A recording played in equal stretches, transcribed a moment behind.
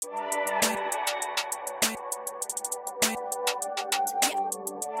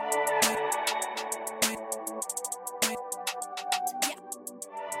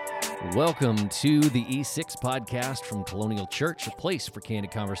Welcome to the E6 podcast from Colonial Church, a place for candid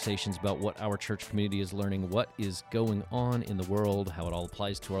conversations about what our church community is learning, what is going on in the world, how it all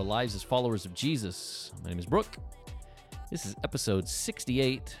applies to our lives as followers of Jesus. My name is Brooke. This is episode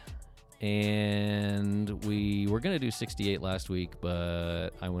 68, and we were going to do 68 last week, but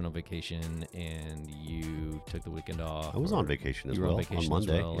I went on vacation, and you took the weekend off. I was on vacation as You were well on vacation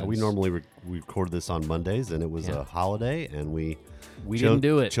Monday. as well. Yeah, we normally record this on Mondays, and it was a holiday, and we didn't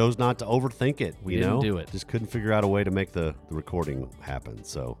do it. Chose not to overthink it. We didn't do it. Just couldn't figure out a way to make the recording happen.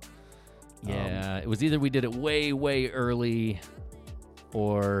 So Yeah, it was either we did it way, way early,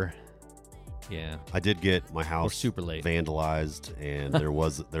 or I did get my house super late. vandalized, and there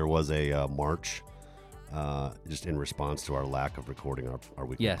was a march. Just in response to our lack of recording our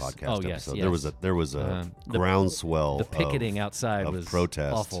weekly podcast episode, there was a groundswell. The picketing outside of was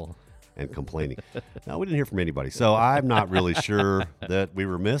protest awful and complaining. No, we didn't hear from anybody, so I'm not really sure that we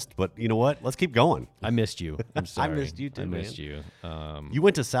were missed. But you know what? Let's keep going. I missed you. I'm sorry. I missed you too. I missed you. You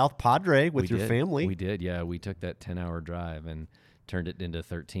went to South Padre with your family. We did. Yeah, we took that 10-hour drive and turned it into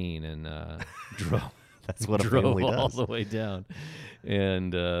 13 and drove. That's what a family does. All the way down,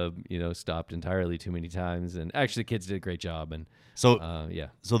 and stopped entirely too many times. And actually, the kids did a great job. And so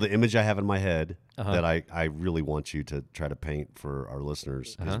So the image I have in my head that I really want you to try to paint for our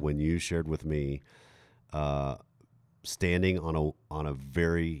listeners is when you shared with me, standing on a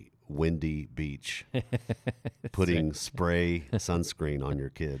very windy beach, putting spray sunscreen on your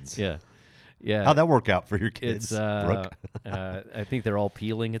kids. Yeah. How'd that work out for your kids, It's Brooke? I think they're all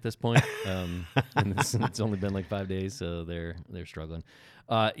peeling at this point. And it's only been like 5 days, so they're struggling.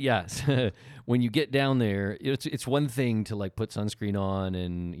 When you get down there, it's one thing to like put sunscreen on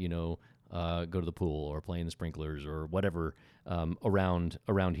and go to the pool or play in the sprinklers or whatever around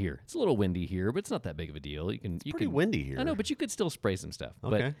here. It's a little windy here, but it's not that big of a deal. It's pretty windy here. I know, but you could still spray some stuff.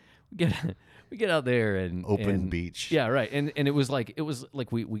 Okay. But we get out there and open beach. Yeah, right. And it was like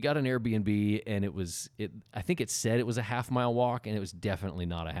we got an Airbnb, and I think it said it was a half-mile walk, and it was definitely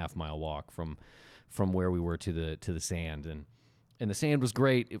not a half-mile walk from where we were to the sand. And the sand was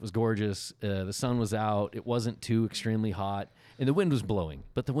great. It was gorgeous. The sun was out. It wasn't too extremely hot, and the wind was blowing.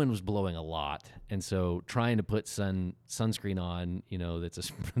 But the wind was blowing a lot, and so trying to put sunscreen on,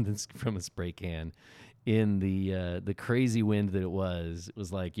 that's from a spray can, in the crazy wind that it was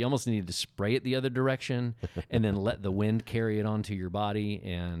like you almost needed to spray it the other direction and then let the wind carry it onto your body.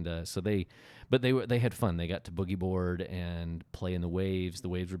 And they had fun. They got to boogie board and play in the waves. The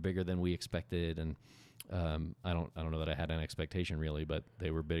waves were bigger than we expected, and I don't know that I had an expectation really, but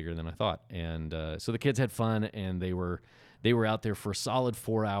they were bigger than I thought. And so the kids had fun, and they were out there for a solid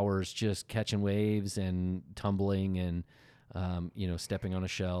 4 hours just catching waves and tumbling and stepping on a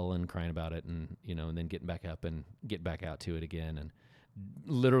shell and crying about it, and and then getting back up and get back out to it again, and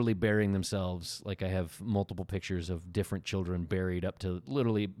literally burying themselves. Like I have multiple pictures of different children buried up to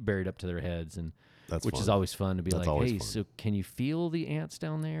their heads, and which is always fun to be like, hey, so can you feel the ants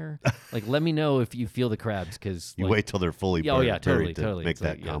down there? Like, let me know if you feel the crabs, because you wait till they're fully buried totally to make it's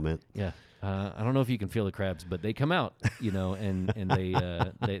that like, comment. Yeah. I don't know if you can feel the crabs, but they come out, and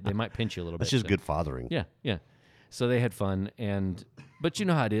they might pinch you a little bit. That's just good fathering. Yeah. So they had fun, but you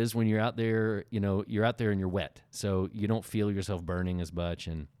know how it is when you're out there. You're out there and you're wet, so you don't feel yourself burning as much,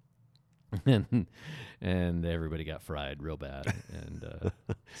 and everybody got fried real bad, and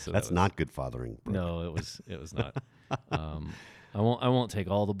so that's not good fathering, Brooke. No, it was not. I won't take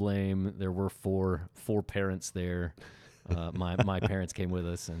all the blame. There were four parents there. My parents came with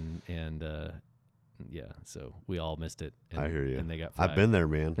us, and so we all missed it. I hear you. And they got fried. I've been there,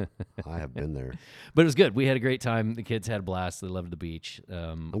 man. I have been there. But it was good. We had a great time. The kids had a blast. They loved the beach.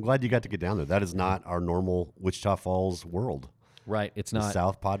 I'm glad you got to get down there. That is not our normal Wichita Falls world. Right. It's not.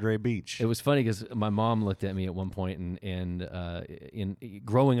 South Padre Beach. It was funny because my mom looked at me at one point, and in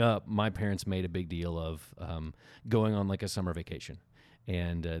growing up, my parents made a big deal of going on like a summer vacation.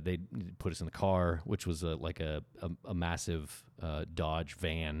 And they put us in the car, which was like a massive Dodge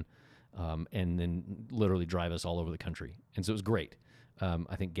van, and then literally drive us all over the country. And so it was great.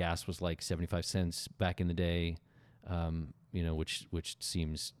 I think gas was like 75 cents back in the day, which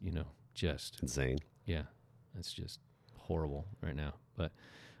seems, just insane. Yeah, it's just horrible right now. But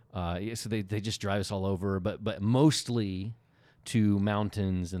so they just drive us all over, but mostly to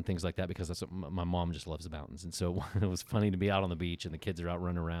mountains and things like that, because that's what my mom just loves, the mountains. And so it was funny to be out on the beach, and the kids are out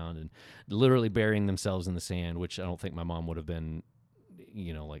running around and literally burying themselves in the sand, which I don't think my mom would have been,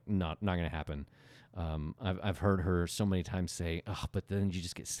 like not going to happen. I've heard her so many times say, "Oh, but then you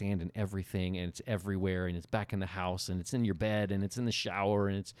just get sand in everything, and it's everywhere, and it's back in the house, and it's in your bed, and it's in the shower,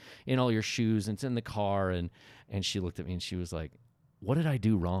 and it's in all your shoes, and it's in the car." And she looked at me and she was like, "What did I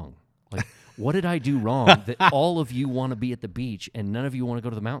do wrong? Like, what did I do wrong that all of you want to be at the beach and none of you want to go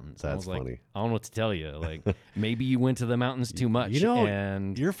to the mountains? That's funny. Like, I don't know what to tell you. Like, maybe you went to the mountains too much.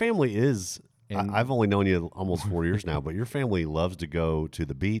 And your family is. I've only known you almost 4 years now, but your family loves to go to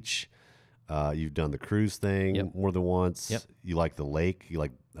the beach. You've done the cruise thing more than once. Yep. You like the lake. You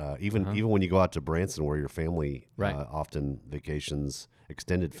like even when you go out to Branson, where your family often vacations,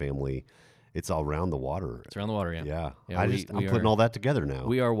 extended family. It's all around the water. It's around the water, yeah. I'm putting all that together now.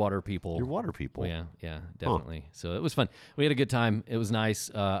 We are water people. You're water people. Yeah, definitely. So it was fun. We had a good time. It was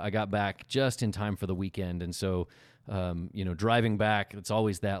nice. I got back just in time for the weekend, and so driving back, it's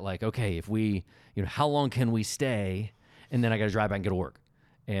always that like, okay, if we, how long can we stay? And then I got to drive back and go to work.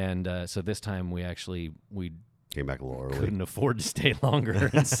 And so this time we came back a little early. Couldn't afford to stay longer,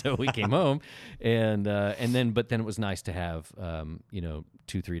 and so we came home, and then it was nice to have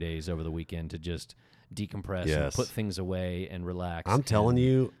 2-3 days over the weekend to just decompress and put things away and relax. I'm telling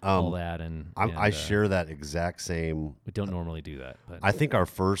you, all that, and I share that exact same. We don't normally do that, but I think our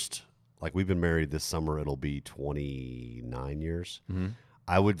first, like we've been married this summer, it'll be 29 years. Mm-hmm.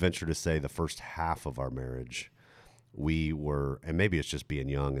 I would venture to say the first half of our marriage, we were, and maybe it's just being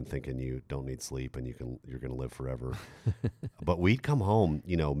young and thinking you don't need sleep and you're going to live forever. But we'd come home,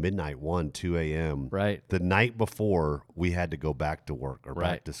 midnight, 1, 2 a.m. Right. The night before we had to go back to work or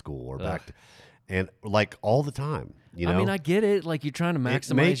back to school or back to, and like all the time, I mean, I get it. Like you're trying to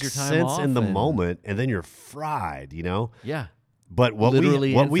maximize makes your time sense off in the moment, and then you're fried, Yeah. But what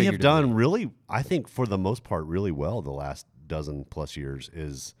we have done really, I think for the most part, really well the last dozen plus years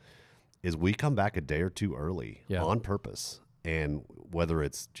is we come back a day or two early on purpose. And whether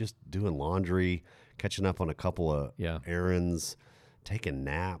it's just doing laundry, catching up on a couple of errands, taking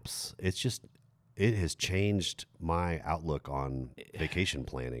naps, it has changed my outlook on vacation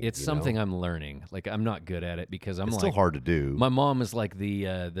planning. It's something I'm learning. Like I'm not good at it because it's still hard to do. My mom is like the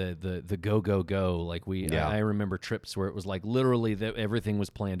go. Like I remember trips where it was like literally everything was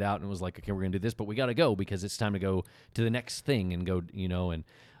planned out and it was like, okay, we're gonna do this, but we got to go because it's time to go to the next thing and go. And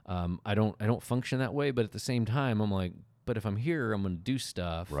I don't function that way. But at the same time, I'm like, but if I'm here, I'm gonna do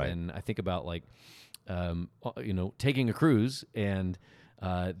stuff. Right. And I think about like, taking a cruise and.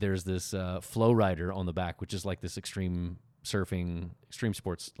 There's this Flow Rider on the back, which is like this extreme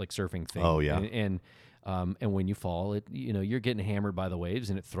sports like surfing thing. Oh yeah, and when you fall, you're getting hammered by the waves,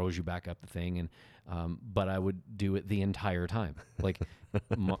 and it throws you back up the thing. And but I would do it the entire time. Like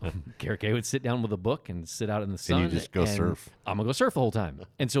Garrett Gay would sit down with a book and sit out in the sun. And you just go surf. I'm gonna go surf the whole time.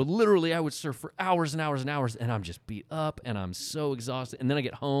 And so literally, I would surf for hours and hours and hours, and I'm just beat up, and I'm so exhausted. And then I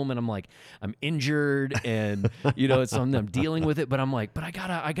get home, and I'm like, I'm injured, and it's something I'm dealing with it. But I'm like, but I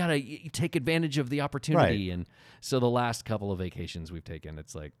gotta take advantage of the opportunity. Right. And so the last couple of vacations we've taken,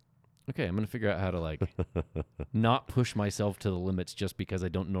 it's like, okay, I'm going to figure out how to like not push myself to the limits just because I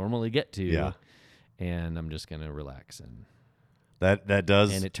don't normally get to. Yeah. And I'm just going to relax. And that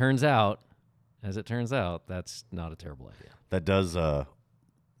does. And it turns out, that's not a terrible idea. That does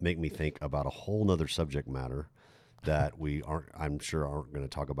make me think about a whole nother subject matter that I'm sure aren't going to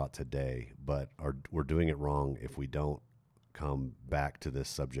talk about today, but we're doing it wrong if we don't come back to this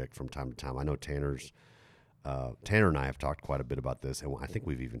subject from time to time. I know Tanner and I have talked quite a bit about this, and I think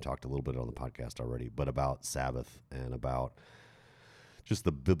we've even talked a little bit on the podcast already, but about Sabbath and about just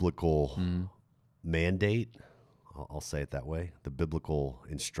the biblical mandate. I'll say it that way. The biblical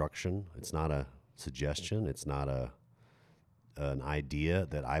instruction. It's not a suggestion. It's not an idea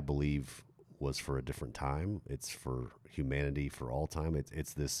that I believe was for a different time. It's for humanity for all time.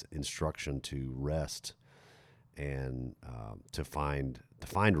 It's this instruction to rest and to find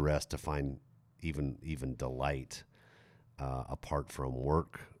rest, to find even delight apart from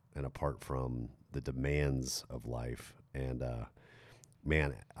work and apart from the demands of life. And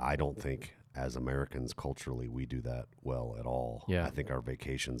man, I don't think as Americans culturally we do that well at all. Yeah. I think our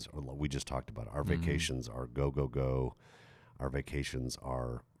vacations, we just talked about it, our vacations are go. Our vacations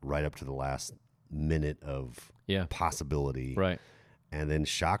are right up to the last minute of possibility. Right. And then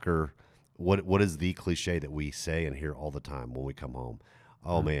shocker, what is the cliche that we say and hear all the time when we come home?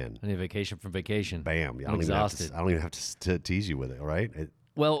 Oh man, I need a vacation from vacation. Bam! I'm exhausted. I don't even have to tease you with it. All right.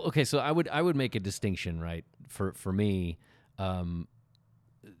 Well, okay. So I would make a distinction, right? For me,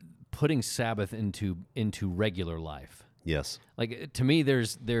 putting Sabbath into regular life. Yes. Like to me,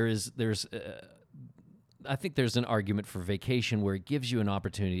 there's I think there's an argument for vacation where it gives you an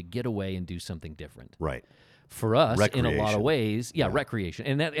opportunity to get away and do something different. Right. For us, in a lot of ways, recreation,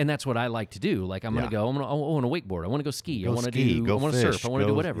 and that's what I like to do. Like I'm gonna go. I want to wakeboard. I want to go ski. I want to surf. I want to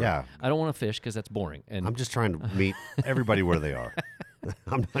do whatever. Yeah. I don't want to fish because that's boring. And I'm just trying to meet everybody where they are.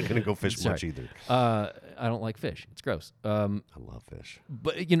 I'm not going to go fish much either. I don't like fish. It's gross. I love fish.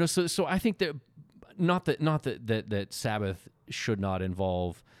 But so I think that not that Sabbath should not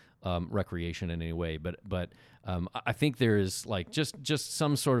involve recreation in any way, but I think there is like just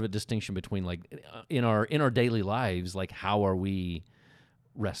some sort of a distinction between like in our daily lives, like how are we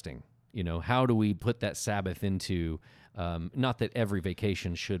resting? How do we put that Sabbath into? Not that every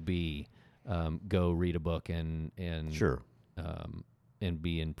vacation should be go read a book and Sure. And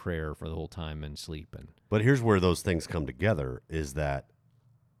be in prayer for the whole time and sleep. But here's where those things come together is that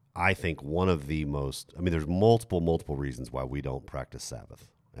I think one of the there's multiple reasons why we don't practice Sabbath.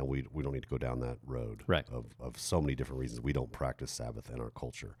 And we don't need to go down that road right. of so many different reasons we don't practice Sabbath in our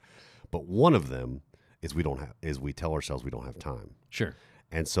culture. But one of them is we tell ourselves we don't have time. Sure.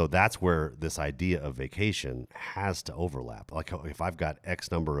 And so that's where this idea of vacation has to overlap. Like if I've got X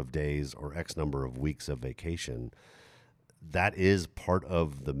number of days or X number of weeks of vacation, that is part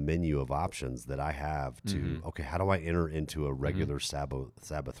of the menu of options that I have to, okay, how do I enter into a regular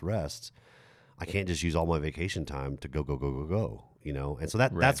Sabbath rest? I can't just use all my vacation time to go, And so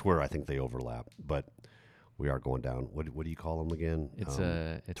that's where I think they overlap. But we are going down. What do you call them again? It's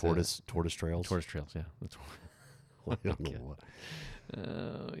tortoise trails. Tortoise trails, yeah. That's I don't know what.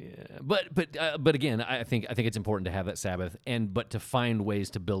 Oh yeah, but again, I think it's important to have that Sabbath, but to find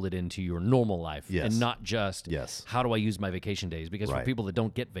ways to build it into your normal life, and not just how do I use my vacation days? Because for people that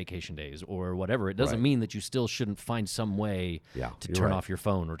don't get vacation days or whatever, it doesn't mean that you still shouldn't find some way to turn off your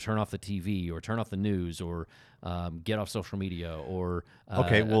phone or turn off the TV or turn off the news or get off social media or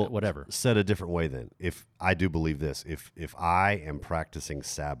whatever. Said a different way, then, if I do believe this, if I am practicing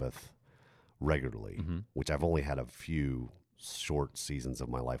Sabbath regularly, which I've only had a few short seasons of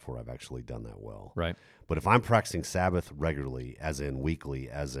my life where I've actually done that well. Right. But if I'm practicing Sabbath regularly, as in weekly,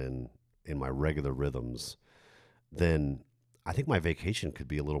 as in my regular rhythms, then I think my vacation could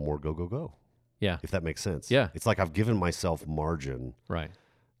be a little more go. Yeah. If that makes sense. Yeah. It's like I've given myself margin right.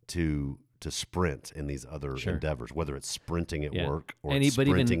 to sprint in these other endeavors, whether it's sprinting at work or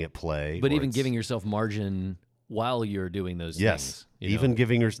sprinting at play. But even giving yourself margin while you're doing those things. Even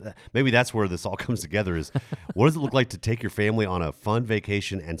giving maybe that's where this all comes together is what does it look like to take your family on a fun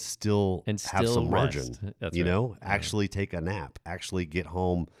vacation and still have some margin? That's actually take a nap, actually get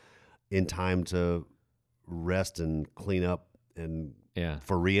home in time to rest and clean up and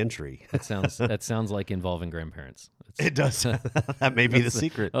for reentry. That sounds like involving grandparents. It does. That may be the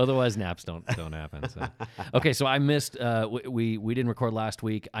secret. Otherwise, naps don't happen. So. Okay, so I missed. We didn't record last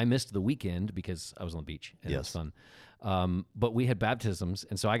week. I missed the weekend because I was on the beach and it was fun. But we had baptisms,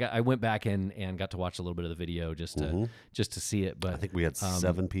 and so I went back and got to watch a little bit of the video just to see it. But I think we had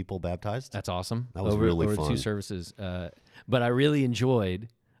 7 people baptized. That's awesome. That was really fun. Over 2 services. But I really enjoyed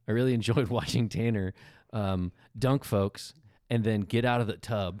watching Tanner dunk folks and then get out of the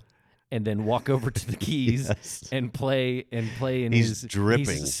tub. And then walk over to the keys and play. And he's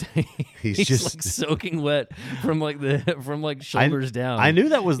dripping. He's just like soaking wet from shoulders down. I knew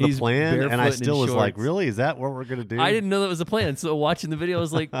that was the plan, and I still was like, "Really? Is that what we're gonna do?" I didn't know that was the plan. So watching the video, I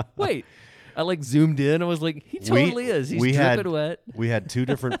was like, "Wait." I zoomed in. I was like, "He totally is. He's dripping wet." We had 2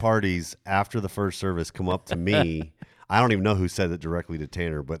 different parties after the first service come up to me. I don't even know who said it directly to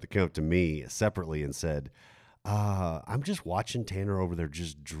Tanner, but they came up to me separately and said, I'm just watching Tanner over there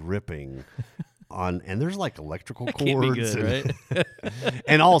just dripping on, and there's like electrical cords. Good, right?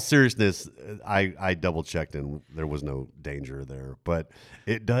 In all seriousness, I double checked and there was no danger there, but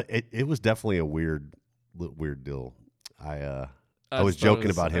it was definitely a weird deal. I was joking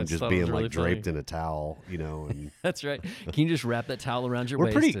about him just being really draped in a towel, and that's right. Can you just wrap that towel around your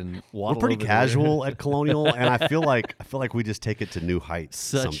waist and waddle? We're pretty casual at Colonial, and I feel like we just take it to new heights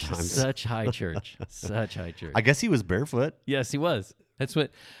sometimes. Such high church. Such high church. I guess he was barefoot. Yes, he was. That's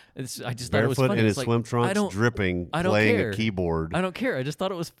what. I just barefoot thought it was funny. In his swim trunks, dripping, playing a keyboard. I don't care. I just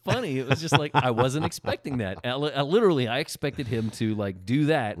thought it was funny. It was just like I wasn't expecting that. I expected him to do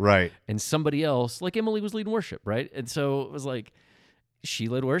that, right? And somebody else, like Emily, was leading worship, right? And so it was like. She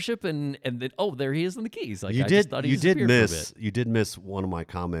led worship, and then there he is in the keys. Like you I just thought he disappeared you did miss one of my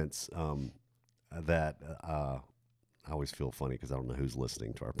comments that I always feel funny because I don't know who's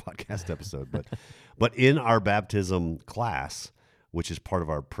listening to our podcast episode, but in our baptism class, which is part of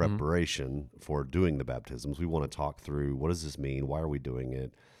our preparation for doing the baptisms, we want to talk through what does this mean, why are we doing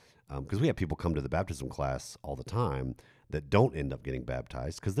it, because we have people come to the baptism class all the time that don't end up getting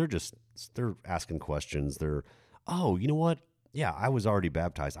baptized because they're asking questions. They're you know what. Yeah, I was already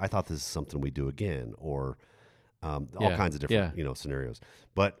baptized. I thought this is something we do again, or all kinds of different scenarios.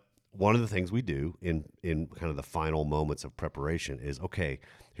 But one of the things we do in kind of the final moments of preparation is, okay,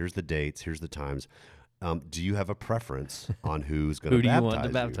 here's the dates, here's the times. do you have a preference on who's going Who to do you baptize want to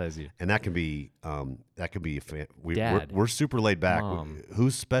baptize you? And that can be Dad. we're super laid back. Mom.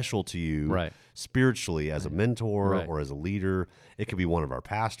 Who's special to you Right. spiritually as a mentor Right. or as a leader? It could be one of our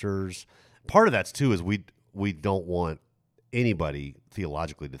pastors. Part of that's too is we don't want anybody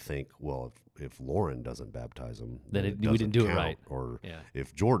theologically to think, well, if Lauren doesn't baptize him, That then we doesn't didn't do it count. right. Or Yeah.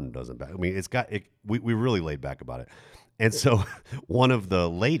 if Jordan doesn't, I mean, we really laid back about it. And so one of the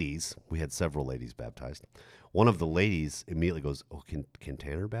ladies, we had several ladies baptized. One of the ladies immediately goes, "Oh, can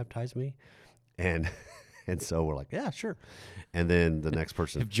Tanner baptize me?" And so we're like, "Yeah, sure." And then the next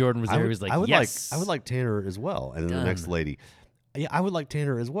person, If Jordan was there, he was like, I would yes. I would like Tanner as well. And then the next Done. lady, "Yeah, I would like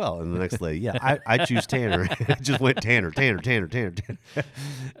Tanner as well." And the next lady, "Yeah, I choose Tanner." It just went Tanner. And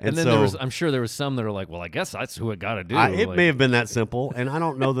And then so, there was, I'm sure there was some that are like, well, I guess that's who I got to do. it Like, may have been that simple, and I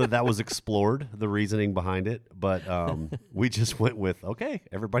don't know that was explored, the reasoning behind it, but we just went with, okay,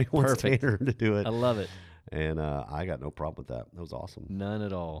 everybody wants Perfect. Tanner to do it. I love it. And I got no problem with that. That was awesome. None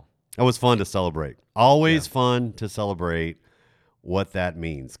at all. It was fun to celebrate. Always fun to celebrate what that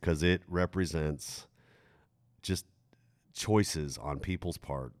means, because it represents just choices on people's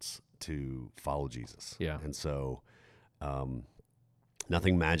parts to follow Jesus. Yeah. And so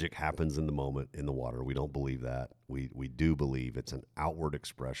nothing magic happens in the moment in the water. We don't believe that. We do believe it's an outward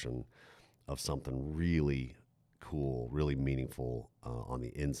expression of something really cool, really meaningful on the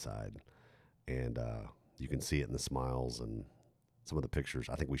inside. And you can see it in the smiles and some of the pictures.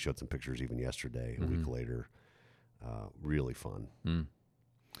 I think we showed some pictures even yesterday, a week later. Really fun.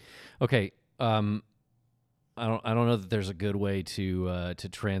 Okay. I don't know that there's a good way to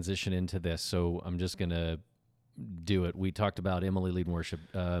transition into this, so I'm just gonna do it. We talked about Emily leading worship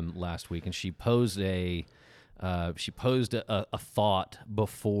last week, and she posed a thought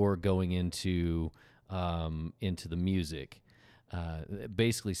before going into the music,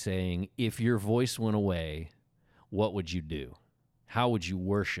 basically saying, if your voice went away, what would you do? How would you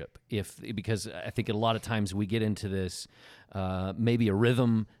worship? Because I think a lot of times we get into this, maybe a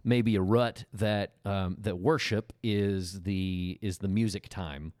rhythm, maybe a rut that worship is the music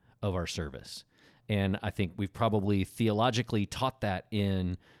time of our service, and I think we've probably theologically taught that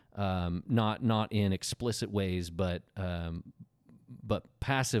in not in explicit ways, but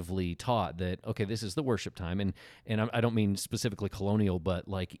passively taught that, okay, this is the worship time, and I don't mean specifically colonial, but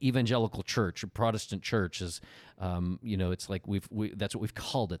like evangelical church or Protestant church is, it's like that's what we've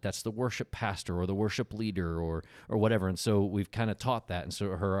called it. That's the worship pastor or the worship leader or whatever, and so we've kind of taught that. And so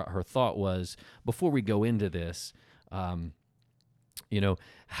her thought was, before we go into this, how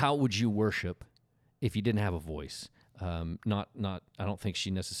would you worship if you didn't have a voice? Not. I don't think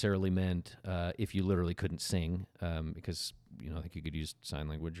she necessarily meant if you literally couldn't sing, because I think you could use sign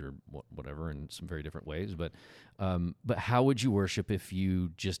language or whatever in some very different ways. But how would you worship if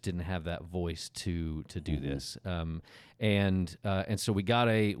you just didn't have that voice to do this? And so we got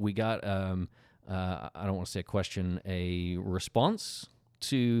I don't want to say a question, a response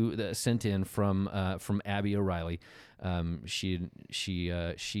sent in from Abby O'Reilly. She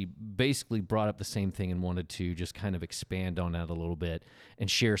basically brought up the same thing and wanted to just kind of expand on that a little bit and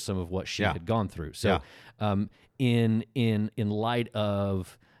share some of what she had gone through. So, in light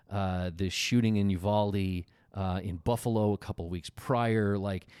of the shooting in Uvalde, in Buffalo a couple of weeks prior,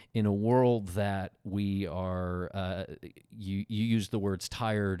 like in a world that we are, you used the words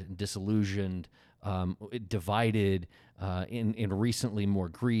tired, disillusioned, divided, in recently more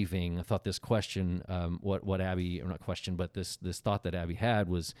grieving. I thought this question, what Abby, or not question, but this thought that Abby had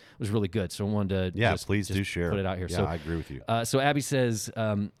was really good. So I wanted to please do share. Put it out here. Yeah, So I agree with you. So Abby says,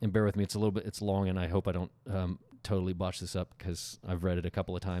 and bear with me, it's long, and I hope I don't totally botch this up because I've read it a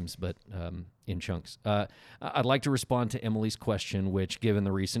couple of times, but in chunks. I'd like to respond to Emily's question, which, given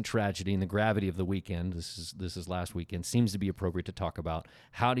the recent tragedy and the gravity of the weekend, this is last weekend, seems to be appropriate to talk about.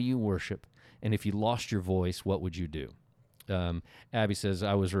 How do you worship? And if you lost your voice, what would you do? Abby says,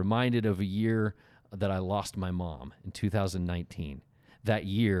 I was reminded of a year that I lost my mom in 2019. That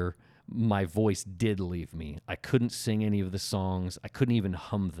year, my voice did leave me. I couldn't sing any of the songs. I couldn't even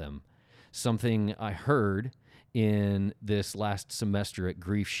hum them. Something I heard in this last semester at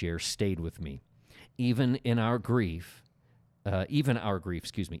Grief Share stayed with me. Even our grief can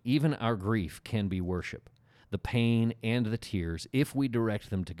be worship. The pain and the tears, if we direct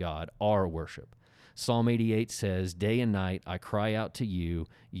them to God, are worship. Psalm 88 says, day and night I cry out to you.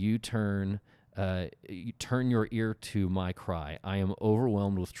 You turn your ear to my cry. I am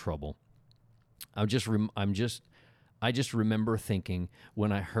overwhelmed with trouble. I just remember thinking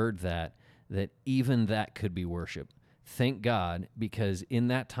when I heard that even that could be worship. Thank God, because in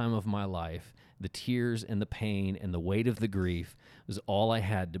that time of my life, the tears and the pain and the weight of the grief was all I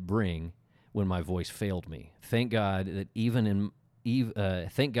had to bring, when my voice failed me. Thank God that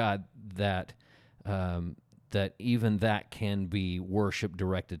thank God that that even that can be worship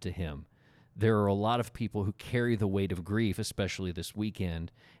directed to Him. There are a lot of people who carry the weight of grief, especially this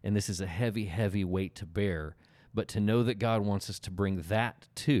weekend, and this is a heavy, heavy weight to bear. But to know that God wants us to bring that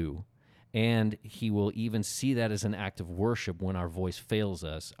too, and He will even see that as an act of worship when our voice fails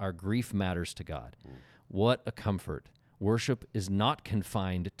us, our grief matters to God. What a comfort. Worship is not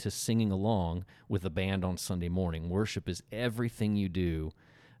confined to singing along with the band on Sunday morning. Worship is everything you do,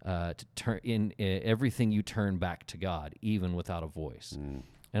 everything you turn back to God, even without a voice. And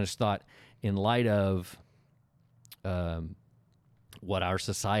I just thought, in light of what our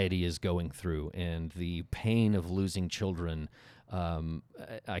society is going through and the pain of losing children,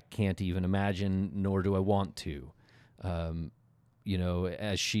 I can't even imagine, nor do I want to.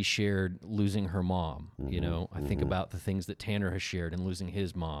 As she shared losing her mom, I think about the things that Tanner has shared and losing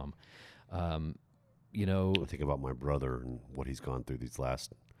his mom. I think about my brother and what he's gone through these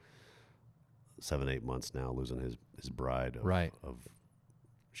last 7-8 months now, losing his bride.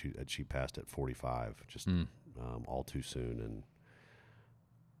 She passed at 45, just all too soon, and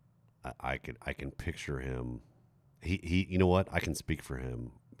I can picture him. He you know what? I can speak for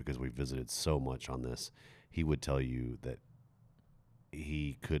him because we visited so much on this. He would tell you that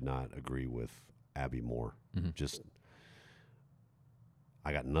he could not agree with Abby more. Just,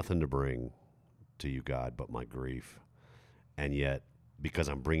 I got nothing to bring to you, God, but my grief, and yet because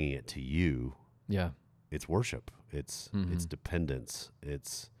I'm bringing it to you, it's worship. It's dependence.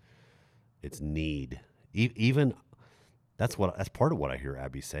 It's need. Even that's part of what I hear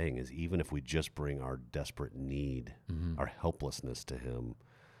Abby saying is, even if we just bring our desperate need, our helplessness to Him,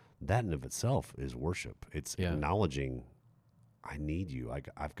 that in of itself is worship. It's acknowledging, I need you.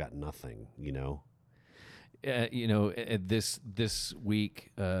 I've got nothing. This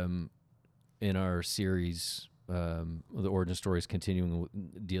week in our series, the origin story is continuing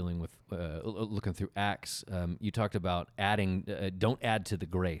dealing with looking through Acts. You talked about adding, don't add to the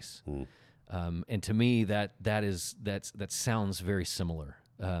grace, and to me that sounds very similar.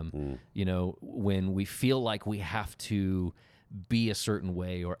 When we feel like we have to be a certain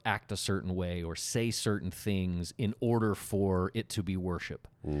way or act a certain way or say certain things in order for it to be worship.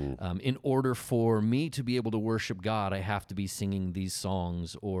 In order for me to be able to worship God, I have to be singing these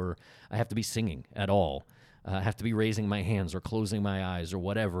songs, or I have to be singing at all. I have to be raising my hands or closing my eyes or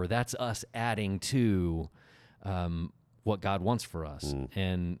whatever. That's us adding to what God wants for us.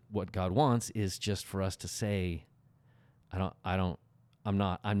 And what God wants is just for us to say, I'm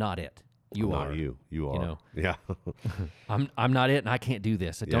not it. You are. Not you. You are. Yeah. I'm not it, and I can't do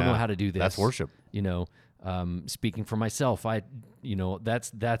this. I don't know how to do this. That's worship. Speaking for myself,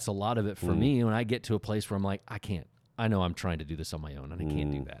 that's a lot of it for me. When I get to a place where I'm like, I can't. I know I'm trying to do this on my own, and I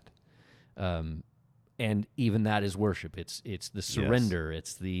can't do that. And even that is worship. It's the surrender.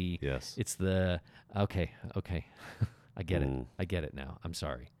 It's the okay. I get it. I get it now. I'm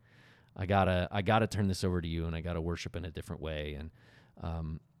sorry. I gotta turn this over to you, and I gotta worship in a different way. And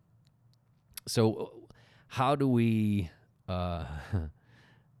so how do we do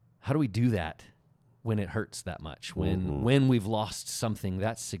that when it hurts that much? When we've lost something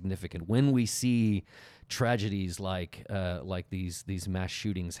that's significant? When we see tragedies like these mass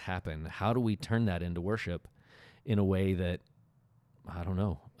shootings happen, how do we turn that into worship in a way that, I don't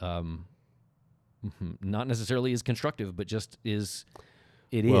know, not necessarily is constructive, but just is?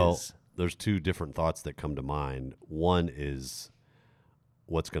 Well, there's two different thoughts that come to mind. One is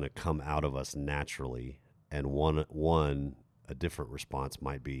what's going to come out of us naturally, and one a different response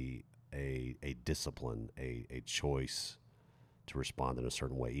might be a discipline, a choice to respond in a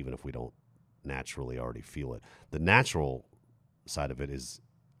certain way, even if we don't naturally already feel it. The natural side of it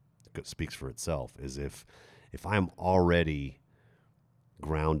speaks for itself. Is if I'm already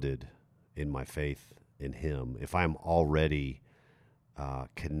grounded in my faith in Him, if I'm already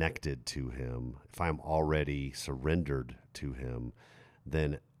connected to Him, if I'm already surrendered to Him,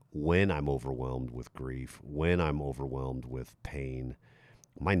 then when I'm overwhelmed with grief, when I'm overwhelmed with pain,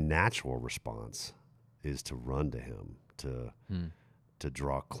 my natural response is to run to Him, to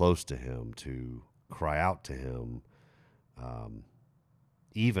draw close to Him, to cry out to Him.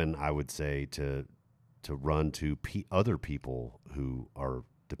 Even I would say to run to other people who are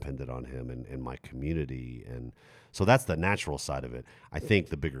dependent on Him in my community. And so that's the natural side of it. I think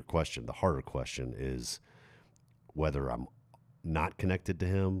the bigger question, the harder question, is whether I'm not connected to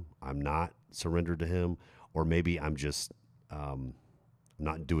Him, I'm not surrendered to Him, or maybe I'm just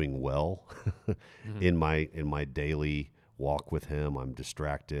not doing well in my daily walk with Him. I'm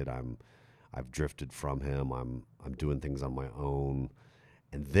distracted. I've drifted from Him. I'm doing things on my own,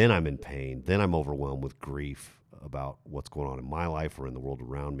 and then I'm in pain, then I'm overwhelmed with grief about what's going on in my life or in the world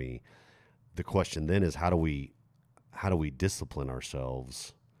around me. The question then is how do we discipline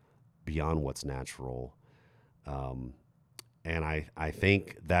ourselves beyond what's natural? And I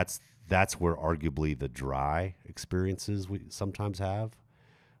think that's where arguably the dry experiences we sometimes have,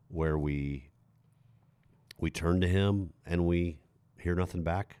 where we turn to him and we hear nothing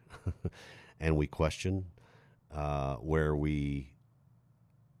back, and we question, where we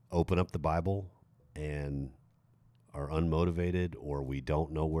open up the Bible and are unmotivated, or we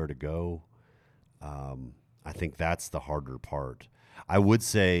don't know where to go. I think that's the harder part. I would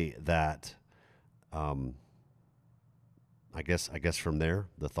say that, I guess from there,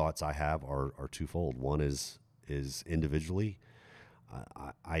 the thoughts I have are twofold. One is individually,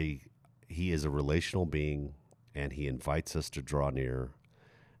 he is a relational being, and he invites us to draw near.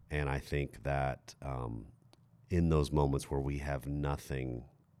 And I think that, in those moments where we have nothing,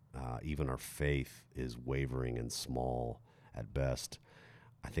 even our faith is wavering and small at best,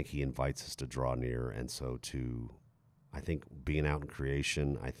 I think he invites us to draw near. And so I think being out in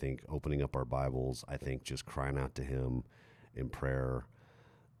creation, I think opening up our Bibles, I think just crying out to him in prayer,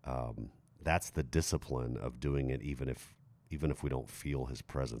 that's the discipline of doing it, even if we don't feel his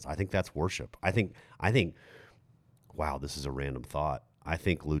presence. I think that's worship. I think, wow, this is a random thought. I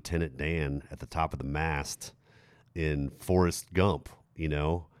think Lieutenant Dan at the top of the mast in Forrest Gump,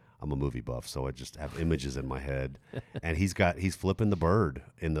 I'm a movie buff, so I just have images in my head, and he's flipping the bird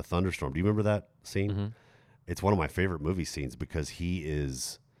in the thunderstorm. Do you remember that scene? Mm-hmm. It's one of my favorite movie scenes because he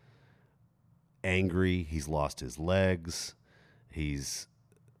is angry. He's lost his legs. He's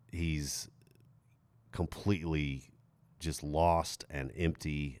completely just lost and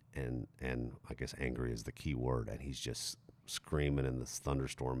empty, and I guess angry is the key word. And he's just screaming in this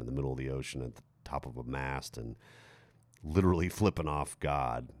thunderstorm in the middle of the ocean at the top of a mast, and literally flipping off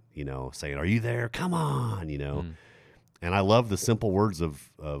God, saying, "Are you there? Come on," And I love the simple words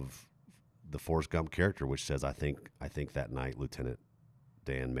of the Forrest Gump character, which says, I think that night Lieutenant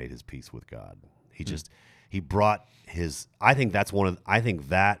Dan made his peace with God. He brought his, I think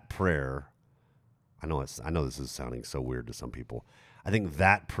that prayer, I know this is sounding so weird to some people. I think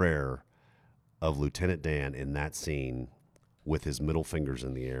that prayer of Lieutenant Dan in that scene with his middle fingers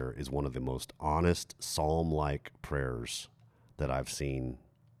in the air is one of the most honest psalm-like prayers that I've seen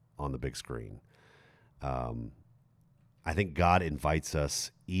on the big screen. I think God invites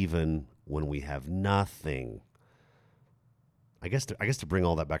us even when we have nothing. I guess to bring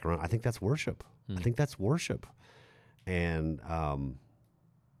all that back around, I think that's worship. I think that's worship, and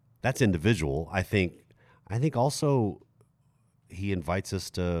that's individual. I think also he invites us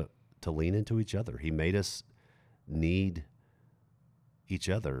to lean into each other. He made us need each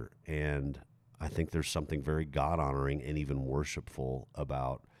other, and I think there's something very God-honoring and even worshipful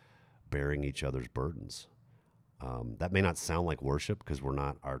about bearing each other's burdens. That may not sound like worship because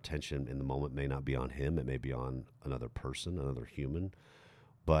our attention in the moment may not be on him. It may be on another person, another human.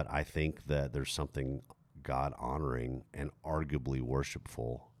 But I think that there's something God-honoring and arguably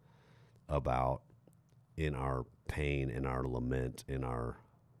worshipful about, in our pain, in our lament, in our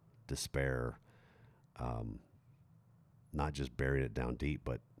despair, not just burying it down deep,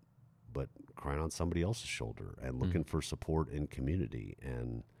 but crying on somebody else's shoulder and looking for support in community.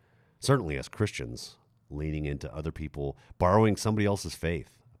 And certainly as Christians, leaning into other people, borrowing somebody else's faith.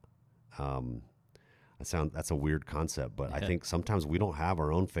 That's a weird concept, but I think sometimes we don't have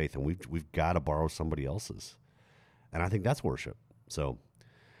our own faith, and we've got to borrow somebody else's. And I think that's worship. So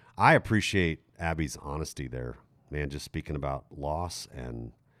I appreciate Abby's honesty there, man, just speaking about loss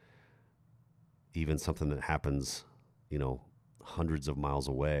and even something that happens, hundreds of miles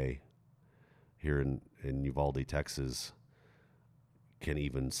away here in Uvalde, Texas, can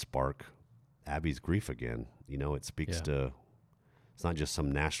even spark Abby's grief again. It speaks to, it's not just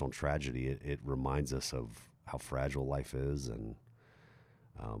some national tragedy. It reminds us of how fragile life is. And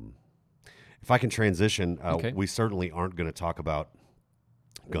if I can transition, we certainly aren't going to talk about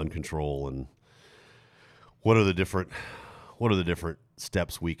gun control and what are the different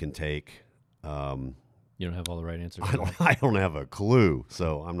steps we can take. You don't have all the right answers. I don't have a clue,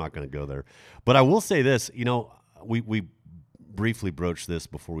 so I'm not going to go there. But I will say this, we briefly broached this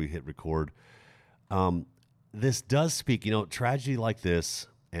before we hit record. This does speak, tragedy like this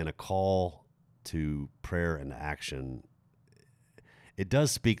and a call to prayer and action, it does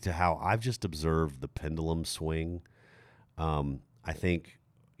speak to how I've just observed the pendulum swing. I think,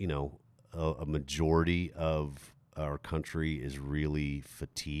 a majority of our country is really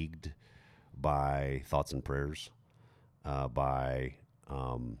fatigued by thoughts and prayers, and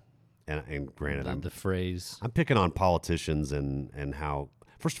granted, the phrase. I'm picking on politicians and how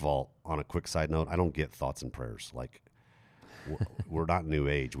First of all, on a quick side note, I don't get thoughts and prayers. Like, we're not New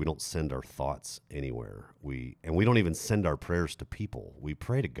Age. We don't send our thoughts anywhere. We don't even send our prayers to people. We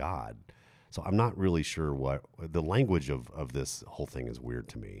pray to God. So I'm not really sure what the language of this whole thing is weird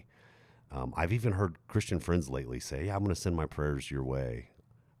to me. I've even heard Christian friends lately say, "Yeah, I'm going to send my prayers your way,"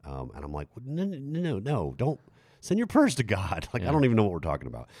 and I'm like, no, don't send your prayers to God. Like, I don't even know what we're talking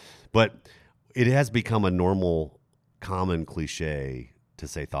about. But it has become a normal, common cliche to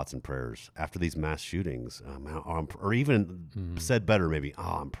say thoughts and prayers after these mass shootings, or even said better, maybe,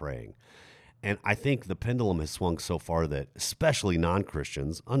 I'm praying. And I think the pendulum has swung so far that especially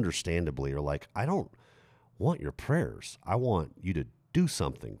non-Christians, understandably, are like, I don't want your prayers. I want you to do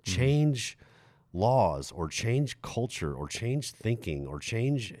something, change laws or change culture or change thinking or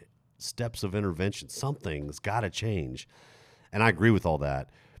change steps of intervention. Something's got to change. And I agree with all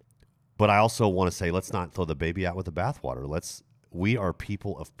that. But I also want to say, let's not throw the baby out with the bathwater. We are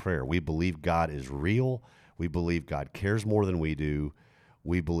people of prayer. We believe God is real. We believe God cares more than we do.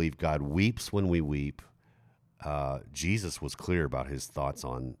 We believe God weeps when we weep. Jesus was clear about his thoughts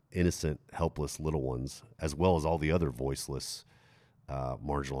on innocent, helpless little ones, as well as all the other voiceless,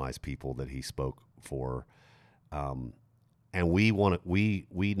 marginalized people that he spoke for. And we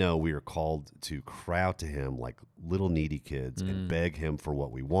know we are called to cry out to him like little needy kids and beg him for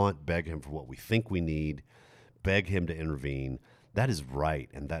what we want, beg him for what we think we need, beg him to intervene. That is right,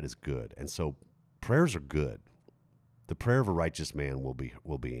 and that is good. And so prayers are good. The prayer of a righteous man will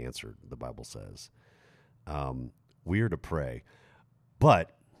be answered, the Bible says. We are to pray.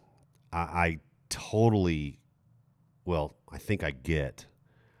 But I totally, I think I get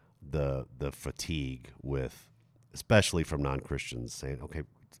the fatigue with, especially from non-Christians, saying, okay,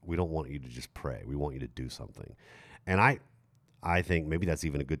 we don't want you to just pray. We want you to do something. And I think maybe that's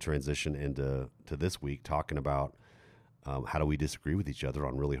even a good transition into this week, talking about how do we disagree with each other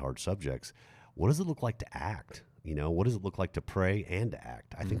on really hard subjects. What does it look like to act? What does it look like to pray and to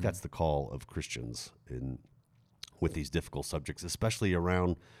act? I think that's the call of Christians with these difficult subjects, especially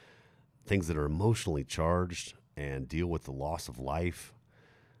around things that are emotionally charged and deal with the loss of life.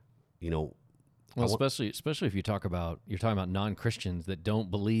 Well, especially if you're talking about non-Christians that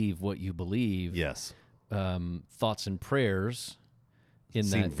don't believe what you believe. Yes. Thoughts and prayers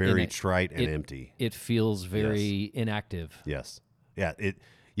seem very trite and empty. It feels very inactive. Yes. Yeah.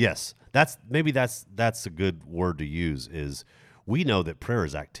 Yes. That's a good word to use. Is we know that prayer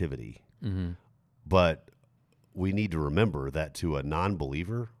is activity, but we need to remember that to a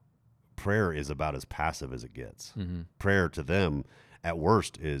non-believer, prayer is about as passive as it gets. Prayer to them, at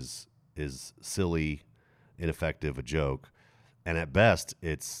worst, is silly, ineffective, a joke, and at best,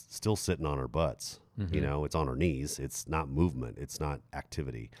 it's still sitting on our butts. It's on our knees. It's not movement. It's not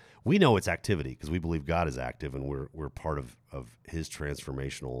activity. We know it's activity because we believe God is active, and we're part of his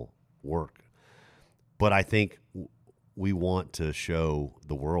transformational work. But I think we want to show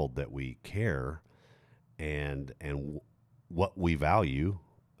the world that we care and what we value,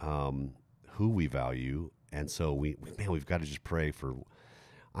 who we value, and so we've got to just pray for.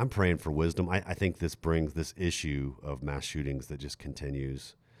 I'm praying for wisdom. I think this brings this issue of mass shootings that just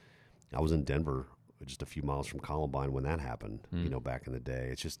continues. I was in Denver, just a few miles from Columbine when that happened, back in the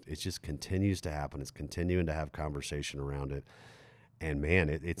day. It just continues to happen. It's continuing to have conversation around it. And man,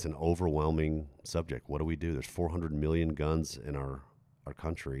 it's an overwhelming subject. What do we do? There's 400 million guns in our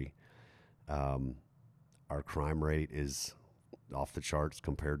country. Our crime rate is off the charts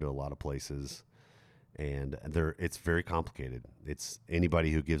compared to a lot of places. And it's very complicated. It's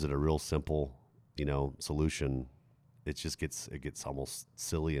anybody who gives it a real simple, solution, it gets almost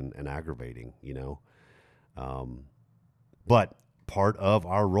silly and aggravating, But part of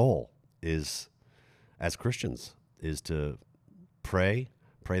our role is, as Christians, is to pray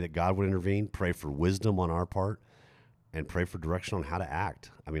that God would intervene, pray for wisdom on our part, and pray for direction on how to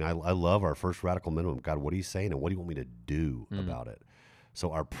act. I mean, I love our first radical minimum. God, what are you saying, and what do you want me to do about it?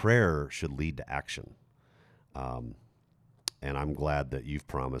 So our prayer should lead to action. And I'm glad that you've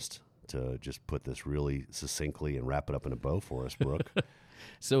promised to just put this really succinctly and wrap it up in a bow for us, Brooke.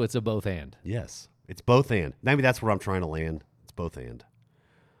 So it's a both and. Yes, it's both and. Maybe that's where I'm trying to land. It's both and.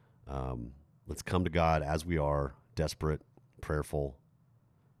 Let's come to God as we are, desperate, prayerful.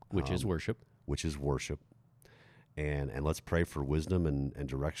 Which is worship. Which is worship. And let's pray for wisdom and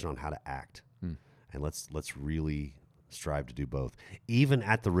direction on how to act. And let's really strive to do both, even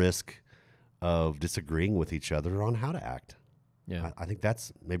at the risk of disagreeing with each other on how to act. Yeah, I think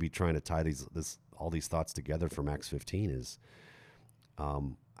that's maybe trying to tie all these thoughts together from Acts 15 is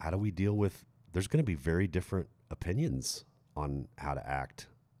how do we deal with, there's going to be very different opinions on how to act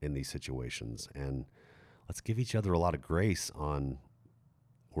in these situations. And let's give each other a lot of grace on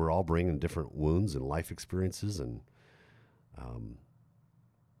we're all bringing different wounds and life experiences, and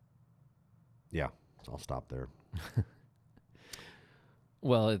yeah, so I'll stop there.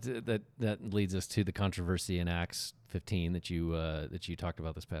 Well, that leads us to the controversy in Acts 15 that you talked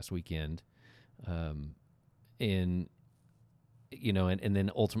about this past weekend, and then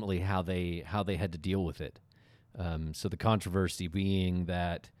ultimately how they had to deal with it. So the controversy being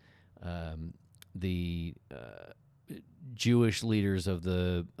that the Jewish leaders of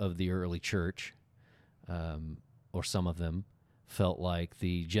the early church, or some of them, felt like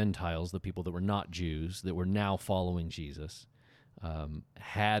the Gentiles, the people that were not Jews, that were now following Jesus,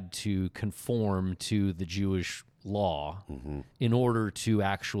 had to conform to the Jewish law in order to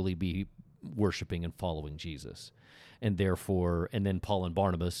actually be worshiping and following Jesus. And therefore, and then Paul and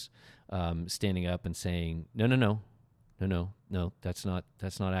Barnabas standing up and saying, no, that's not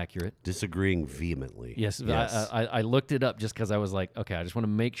accurate. Disagreeing vehemently. Yes. I looked it up just because I was like, okay, I just want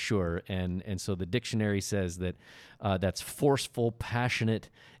to make sure. And so the dictionary says that that's forceful, passionate,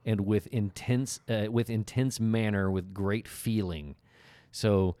 and with intense manner, with great feeling.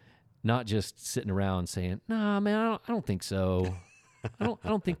 So not just sitting around saying, "Nah, man, I don't think so. I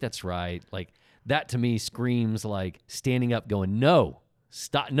don't think that's right." Like that to me screams like standing up, going, "No,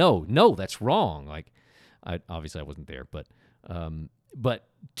 stop, no, that's wrong." Like, I wasn't there, but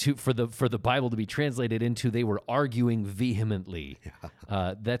for the Bible to be translated into, they were arguing vehemently.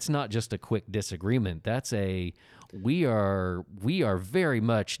 Yeah. That's not just a quick disagreement. That's we are very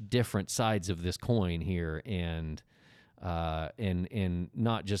much different sides of this coin here, and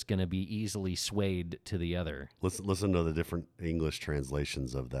not just going to be easily swayed to the other. Listen to the different English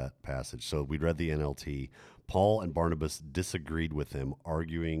translations of that passage. So we read the NLT. Paul and Barnabas disagreed with him,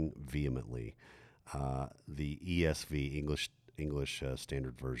 arguing vehemently. The ESV, English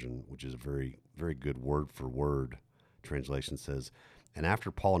Standard Version, which is a very, very good word-for-word translation, says, "And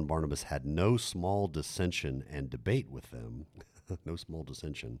after Paul and Barnabas had no small dissension and debate with them," no small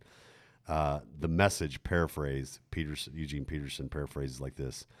dissension, the Message paraphrase, Eugene Peterson paraphrases like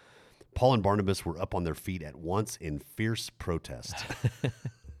this: "Paul and Barnabas were up on their feet at once in fierce protest."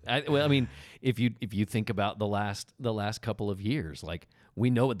 If you think about the last couple of years, like, we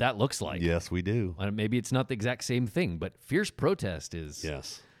know what that looks like. Yes, we do. Maybe it's not the exact same thing, but fierce protest is.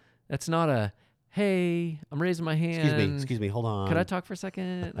 Yes. That's not a, "Hey, I'm raising my hand. Excuse me, hold on. Could I talk for a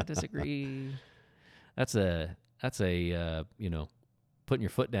second? I disagree." That's a putting your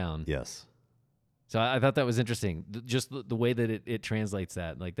foot down. Yes. So I thought that was interesting. Just the way that it translates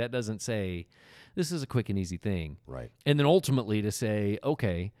that. Like, that doesn't say, this is a quick and easy thing. Right. And then ultimately to say,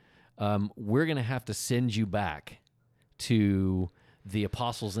 okay, we're going to have to send you back to the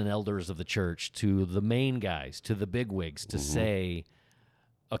apostles and elders of the church, to the main guys, to the bigwigs, to say,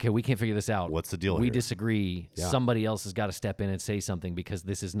 okay, we can't figure this out. What's the deal We here? disagree. Yeah. Somebody else has got to step in and say something, because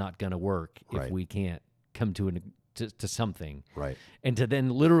this is not going to work Right. if we can't come to something. Right. And to then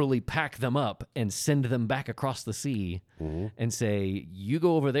literally pack them up and send them back across the sea and say, you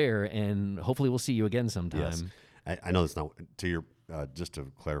go over there and hopefully we'll see you again sometime. Yes. I know it's not, to your, just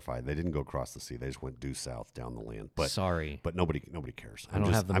to clarify, they didn't go across the sea. They just went due south down the land. But Sorry. But nobody cares. I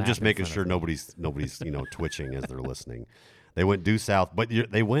don't have the I'm map just in making front sure of me. nobody's twitching as they're listening. They went due south, but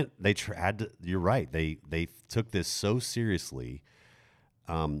you're right. They took this so seriously.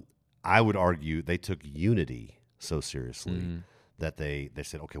 I would argue they took unity so seriously that they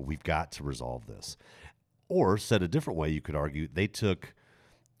said, okay, we've got to resolve this. Or said a different way, you could argue they took,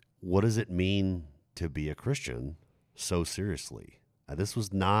 what does it mean to be a Christian so seriously? This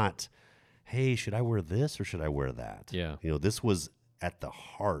was not, hey, should I wear this or should I wear that? Yeah. This was at the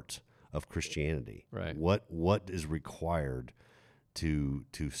heart of Christianity. Right. What is required to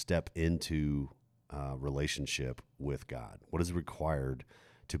step into relationship with God? What is required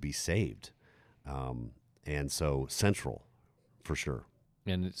to be saved? And so central, for sure.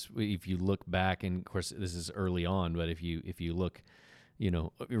 And if you look back, and of course this is early on, but if you look,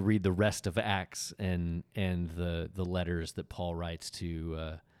 read the rest of Acts and the letters that Paul writes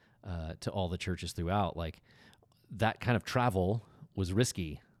to all the churches throughout, like, that kind of travel was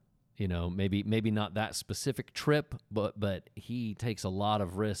risky. Maybe not that specific trip, but he takes a lot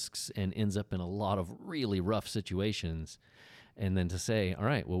of risks and ends up in a lot of really rough situations. And then to say, all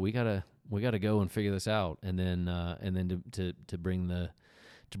right, well, we gotta go and figure this out, and then to bring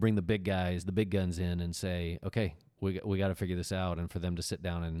the big guys, the big guns in, and say, okay, we got to figure this out, and for them to sit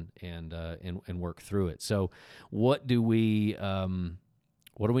down and work through it. So, what do we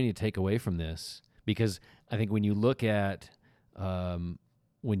need to take away from this? Because I think when you look at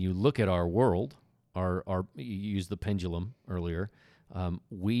our world, you used the pendulum earlier.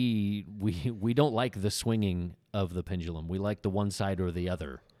 we don't like the swinging of the pendulum. We like the one side or the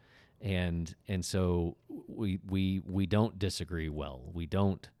other, and so we don't disagree well. We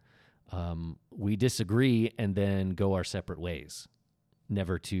don't. We disagree and then go our separate ways,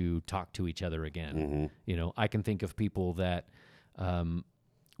 never to talk to each other again. Mm-hmm. I can think of people that,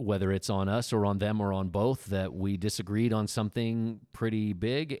 whether it's on us or on them or on both, that we disagreed on something pretty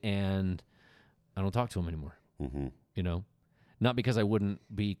big, and I don't talk to them anymore. Mm-hmm. Not because I wouldn't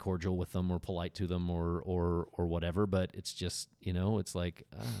be cordial with them or polite to them or whatever, but it's just, it's like,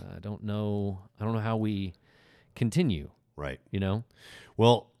 I don't know how we continue. Right.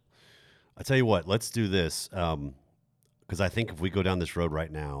 Well, I tell you what, let's do this. Because I think if we go down this road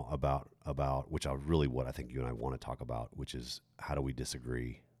right now about which I think you and I want to talk about, which is how do we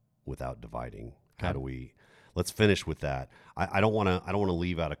disagree without dividing? Okay. Let's finish with that. I don't want to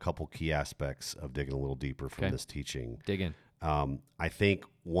leave out a couple key aspects of digging a little deeper from this teaching. Dig in. I think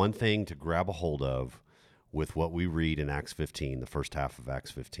one thing to grab a hold of with what we read in Acts 15, the first half of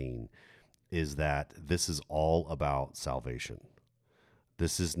Acts 15, is that this is all about salvation.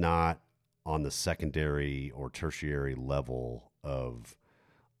 This is not on the secondary or tertiary level of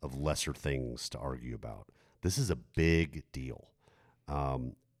lesser things to argue about. This is a big deal.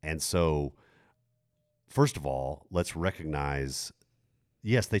 And so, first of all, let's recognize,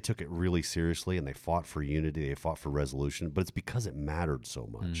 yes, they took it really seriously and they fought for unity, they fought for resolution, but it's because it mattered so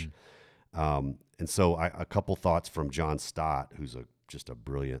much. And so a couple thoughts from John Stott, who's just a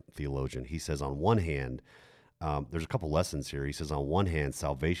brilliant theologian. He says, on one hand, there's a couple lessons here. He says, on one hand,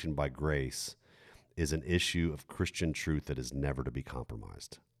 salvation by grace is an issue of Christian truth that is never to be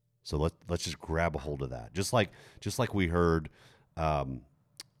compromised. So let's just grab a hold of that. Just like we heard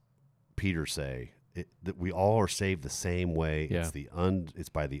Peter say, that we all are saved the same way. Yeah. It's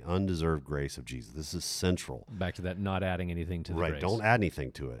by the undeserved grace of Jesus. This is central. Back to that, not adding anything to the right. grace. Don't add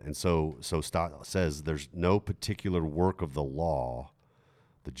anything to it. And so Stott says there's no particular work of the law,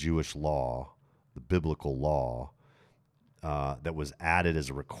 the Jewish law, the biblical law, that was added as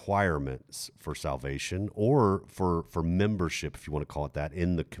a requirement for salvation or for membership, if you want to call it that,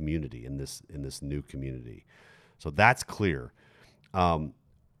 in the community, in this new community. So that's clear.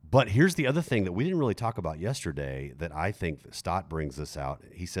 But here's the other thing that we didn't really talk about yesterday that I think that Stott brings this out.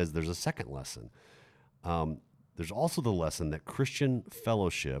 He says there's a second lesson. There's also the lesson that Christian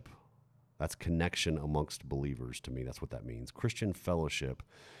fellowship, that's connection amongst believers to me. That's what that means. Christian fellowship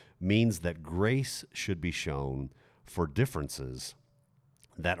means that grace should be shown for differences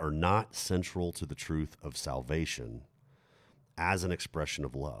that are not central to the truth of salvation as an expression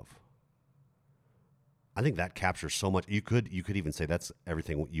of love. I think that captures so much. You could even say that's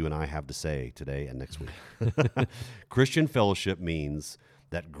everything you and I have to say today and next week. Christian fellowship means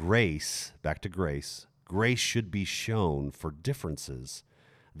that grace, back to grace should be shown for differences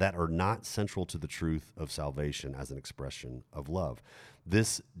that are not central to the truth of salvation as an expression of love.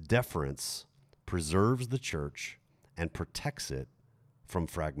 This deference preserves the church and protects it from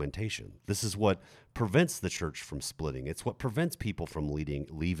fragmentation. This is what prevents the church from splitting. It's what prevents people from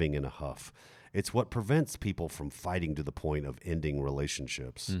leaving in a huff. It's what prevents people from fighting to the point of ending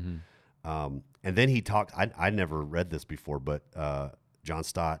relationships. Mm-hmm. And then he talked, I never read this before, but John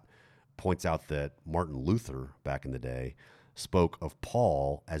Stott points out that Martin Luther, back in the day, spoke of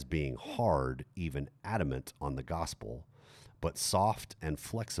Paul as being hard, even adamant on the gospel, but soft and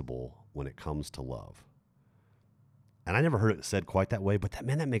flexible when it comes to love. And I never heard it said quite that way, but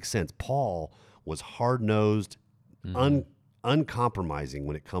that makes sense. Paul was hard-nosed, uncompromising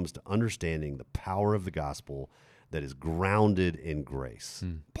when it comes to understanding the power of the gospel that is grounded in grace.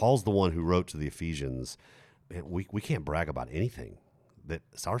 Paul's the one who wrote to the Ephesians, we can't brag about anything. That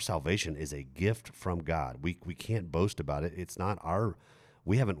our salvation is a gift from God. We can't boast about it. It's not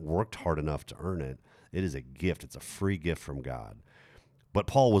we haven't worked hard enough to earn it. It is a gift. It's a free gift from God. But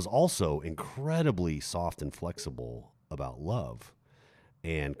Paul was also incredibly soft and flexible about love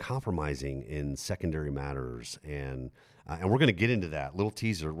and compromising in secondary matters. And we're going to get into that. Little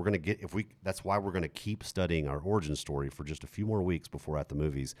teaser. We're going to that's why we're going to keep studying our origin story for just a few more weeks before At the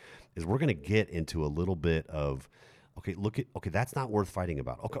Movies, is we're going to get into a little bit of, okay, that's not worth fighting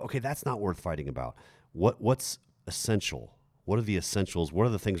about. Okay, that's not worth fighting about. What's essential? What are the essentials? What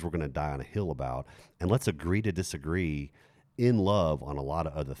are the things we're going to die on a hill about? And let's agree to disagree in love on a lot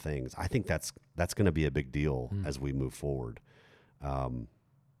of other things. I think that's going to be a big deal as we move forward.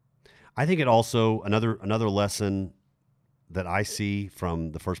 I think it also, another lesson that I see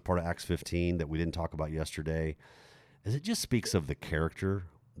from the first part of Acts 15 that we didn't talk about yesterday is it just speaks of the character,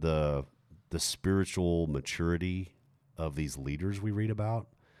 the spiritual maturity of these leaders we read about.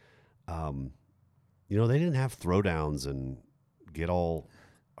 They didn't have throwdowns and get all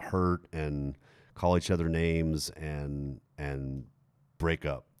hurt and call each other names and break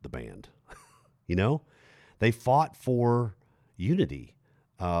up the band. You know, they fought for unity.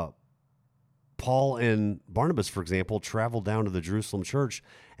 Paul and Barnabas, for example, traveled down to the Jerusalem church,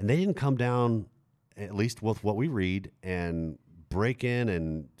 and they didn't come down, at least with what we read, and break in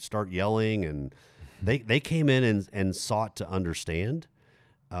and start yelling. And they came in and sought to understand.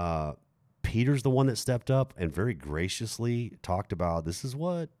 Peter's the one that stepped up and very graciously talked about, this is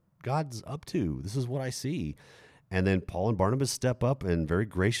what God's up to. This is what I see. And then Paul and Barnabas step up and very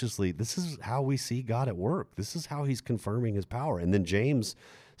graciously, this is how we see God at work. This is how he's confirming his power. And then James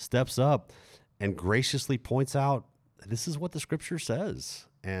steps up and graciously points out, this is what the scripture says.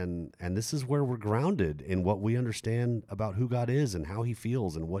 And this is where we're grounded in what we understand about who God is and how he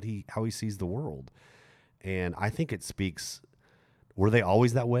feels and how he sees the world. And I think it speaks. Were they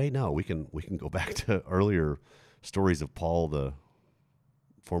always that way? No, we can go back to earlier stories of Paul,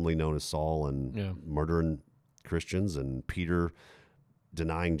 formerly known as Saul, and murdering Christians, and Peter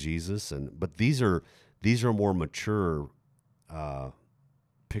denying Jesus. But these are more mature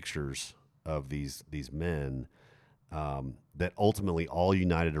pictures of these men that ultimately all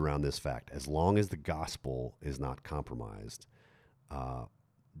united around this fact: as long as the gospel is not compromised,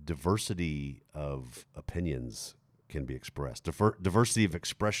 diversity of opinions can be expressed. Diversity of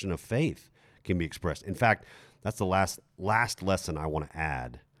expression of faith can be expressed. In fact, that's the last lesson I want to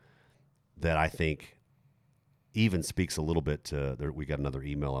add that I think even speaks a little bit to, we got another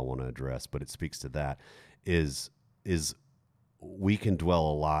email I want to address, but it speaks to that, is we can dwell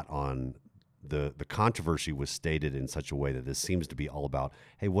a lot on the controversy was stated in such a way that this seems to be all about,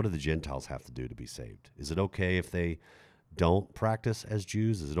 hey, what do the Gentiles have to do to be saved? Is it okay if they don't practice as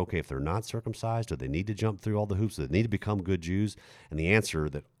Jews? Is it okay if they're not circumcised? Do they need to jump through all the hoops? Do they need to become good Jews? And the answer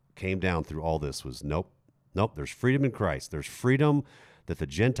that came down through all this was nope. There's freedom in Christ. There's freedom that the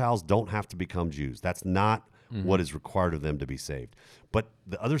Gentiles don't have to become Jews. That's not what is required of them to be saved. But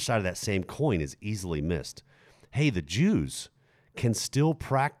the other side of that same coin is easily missed. Hey, the Jews can still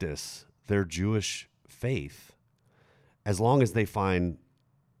practice their Jewish faith as long as they find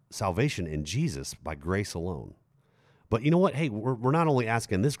salvation in Jesus by grace alone. But you know what? Hey, we're not only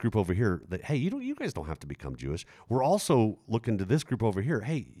asking this group over here that, hey, you guys don't have to become Jewish. We're also looking to this group over here.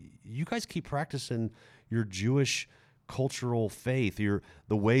 Hey, you guys keep practicing your Jewish cultural faith,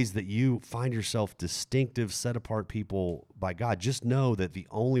 the ways that you find yourself distinctive, set apart people by God. Just know that the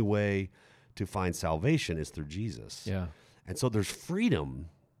only way to find salvation is through Jesus. Yeah. And so there's freedom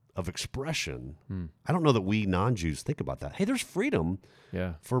of expression. I don't know that we non-Jews think about that. Hey, there's freedom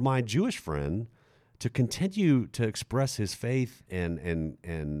for my Jewish friend to continue to express his faith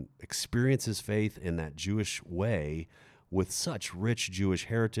and experience his faith in that Jewish way with such rich Jewish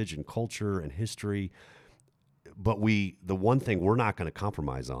heritage and culture and history. But the one thing we're not going to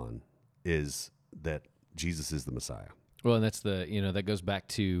compromise on is that Jesus is the Messiah. Well, and that's that goes back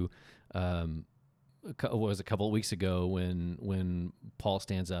to what was a couple of weeks ago when Paul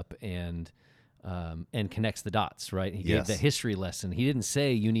stands up and connects the dots, right? He gave the history lesson. He didn't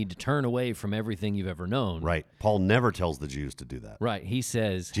say you need to turn away from everything you've ever known. Right. Paul never tells the Jews to do that. Right. He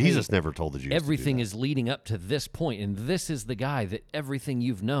says Jesus never told the Jews everything to do is leading up to this point, and this is the guy that everything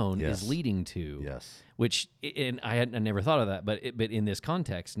you've known is leading to. Yes. Which, and I never thought of that, but in this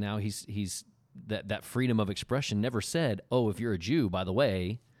context, now he's that freedom of expression never said, oh, if you're a Jew, by the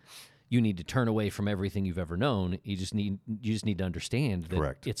way, you need to turn away from everything you've ever known. You just need to understand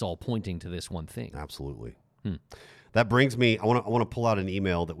that it's all pointing to this one thing. Absolutely. That brings me. I want to pull out an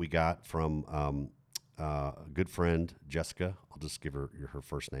email that we got from a good friend, Jessica. I'll just give her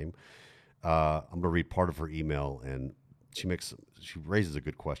first name. I'm going to read part of her email, and she raises a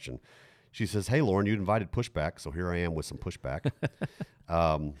good question. She says, "Hey, Lauren, you invited pushback, so here I am with some pushback."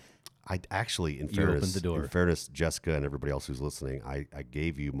 I actually, in fairness, Jessica and everybody else who's listening, I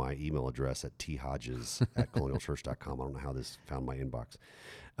gave you my email address at thodges@colonialchurch.com. I don't know how this found my inbox.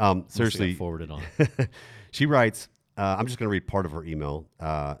 Seriously, forwarded on. She writes, I'm just going to read part of her email.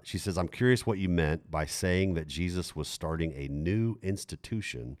 She says, "I'm curious what you meant by saying that Jesus was starting a new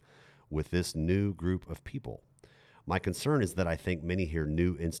institution with this new group of people. My concern is that I think many hear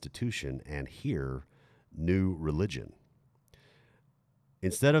new institution and hear new religion.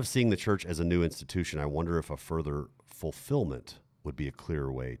 Instead of seeing the church as a new institution, I wonder if a further fulfillment would be a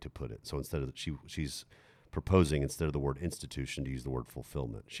clearer way to put it." So instead of she's proposing, instead of the word institution, to use the word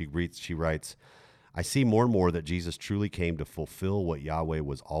fulfillment. She writes, "I see more and more that Jesus truly came to fulfill what Yahweh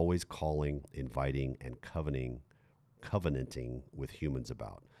was always calling, inviting, and covenanting with humans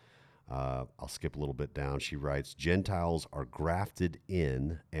about." I'll skip a little bit down. She writes, "Gentiles are grafted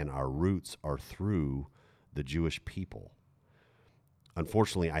in, and our roots are through the Jewish people.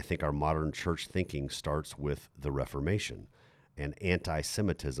 unfortunately, I think our modern church thinking starts with the Reformation, and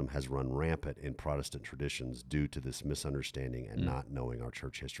anti-Semitism has run rampant in Protestant traditions due to this misunderstanding and not knowing our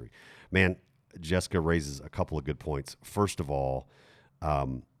church history. Man, Jessica raises a couple of good points. First of all,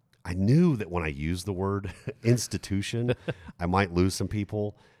 I knew that when I used the word institution, I might lose some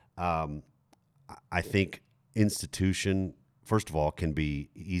people. I think institution, first of all, can be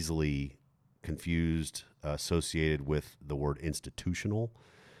easily confused, associated with the word institutional.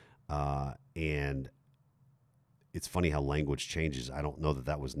 And it's funny how language changes. I don't know that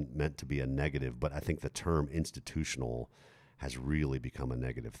that was meant to be a negative, but I think the term institutional has really become a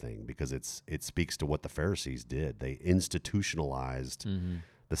negative thing because it speaks to what the Pharisees did. They institutionalized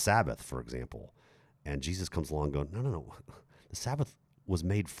the Sabbath, for example. And Jesus comes along going, no. The Sabbath was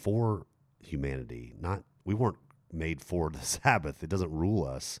made for humanity. We weren't made for the Sabbath. It doesn't rule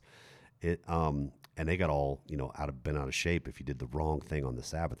us. And they got all, bent out of shape if you did the wrong thing on the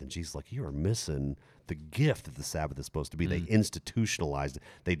Sabbath. And Jesus is like, you are missing the gift that the Sabbath is supposed to be. They institutionalized it.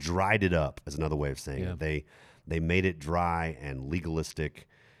 They dried it up, is another way of saying it. They made it dry and legalistic.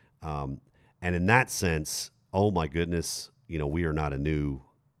 And in that sense, oh my goodness, we are not a new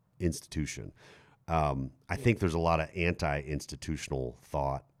institution. I think there's a lot of anti-institutional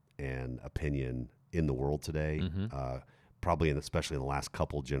thought and opinion in the world today, probably especially in the last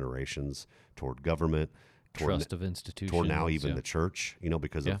couple generations, toward government, trust of institutions, toward now even the church,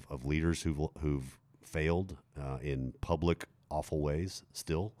 because of leaders who've failed in public awful ways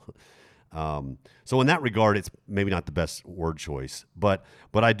still. So in that regard, it's maybe not the best word choice, but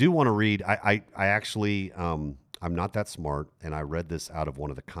I do want to read. I actually I'm not that smart, and I read this out of one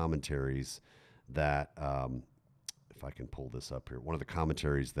of the commentaries that if I can pull this up here, one of the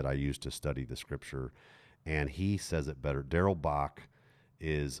commentaries that I used to study the scripture, and he says it better. Darrell Bock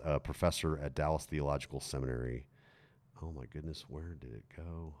is a professor at Dallas Theological Seminary. Oh my goodness, where did it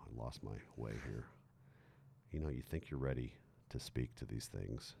go? I lost my way here. You think you're ready to speak to these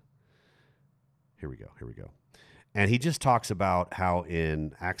things. Here we go. And he just talks about how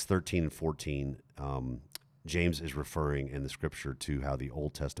in Acts 13 and 14, James is referring in the scripture to how the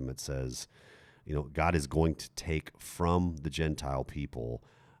Old Testament says, God is going to take from the Gentile people.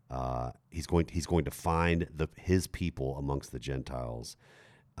 He's going to find his people amongst the Gentiles,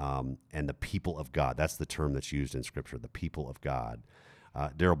 and the people of God. That's the term that's used in Scripture, the people of God.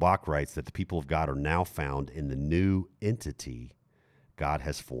 Darrell Bock writes that the people of God are now found in the new entity God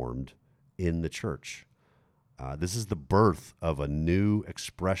has formed in the church. This is the birth of a new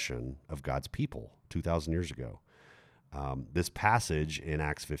expression of God's people 2,000 years ago. This passage in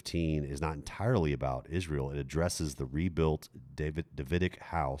Acts 15 is not entirely about Israel. It addresses the rebuilt Davidic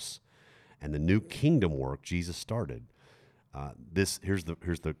house and the new kingdom work Jesus started. Here's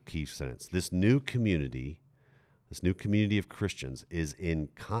the key sentence. This new community of Christians is in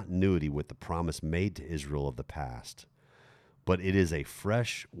continuity with the promise made to Israel of the past, but it is a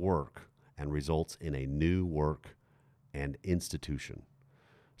fresh work and results in a new work and institution.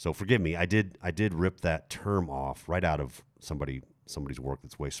 So forgive me, I did rip that term off right out of somebody's work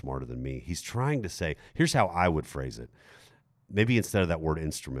that's way smarter than me. He's trying to say, here's how I would phrase it. Maybe instead of that word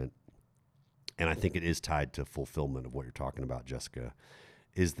instrument, and I think it is tied to fulfillment of what you're talking about, Jessica,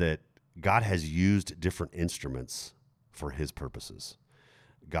 is that God has used different instruments for his purposes.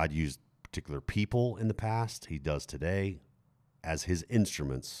 God used particular people in the past. He does today as his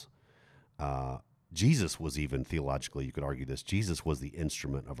instruments. Jesus was even theologically, you could argue this, Jesus was the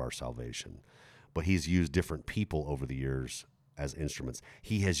instrument of our salvation, but he's used different people over the years as instruments.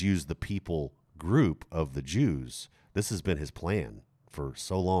 He has used the people group of the Jews. This has been his plan for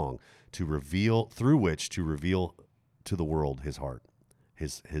so long, through which to reveal to the world his heart,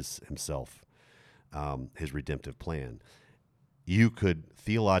 himself, his redemptive plan. You could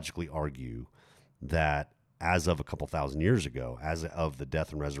theologically argue that as of a couple thousand years ago, as of the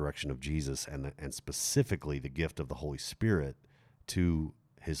death and resurrection of Jesus, and specifically the gift of the Holy Spirit to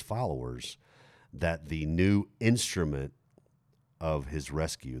his followers, that the new instrument of his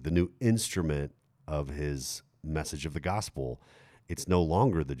rescue, the new instrument of his message of the gospel, it's no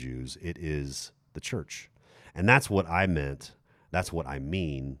longer the Jews, it is the church. And that's what I meant, that's what I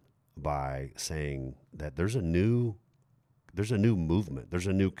mean by saying that there's a new movement, there's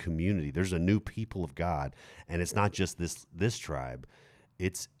a new community, there's a new people of God, and it's not just this tribe,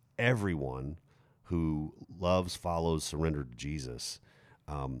 it's everyone who loves, follows, surrendered to Jesus.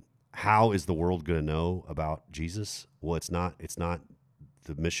 How is the world going to know about Jesus? Well, it's not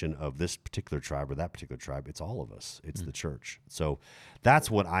the mission of this particular tribe or that particular tribe. It's all of us. It's the church. So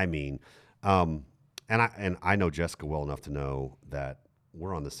that's what I mean. And I know Jessica well enough to know that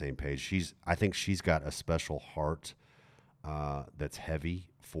we're on the same page. I think she's got a special heart that's heavy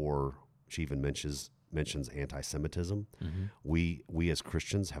for. She even mentions anti-Semitism. We as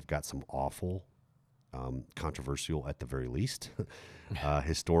Christians have got some awful, controversial at the very least,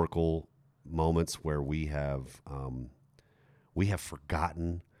 historical moments where we have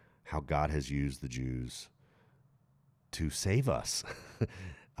forgotten how God has used the Jews to save us.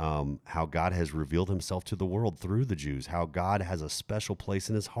 How God has revealed himself to the world through the Jews, how God has a special place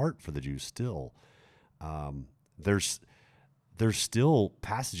in his heart for the Jews still. There's still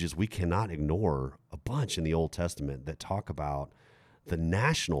passages we cannot ignore, a bunch in the Old Testament, that talk about the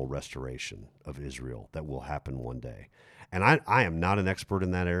national restoration of Israel that will happen one day. And I am not an expert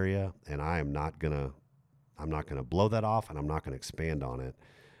in that area, and I'm not gonna blow that off, and I'm not gonna expand on it.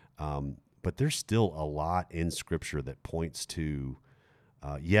 But there's still a lot in Scripture that points to,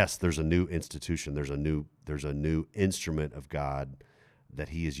 yes, there's a new institution, there's a new instrument of God that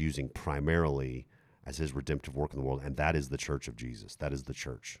he is using primarily as his redemptive work in the world, and that is the church of Jesus. That is the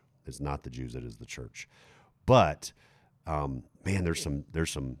church. It's not the Jews, it is the church. But man, there's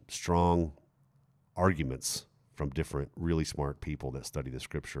some strong arguments from different really smart people that study the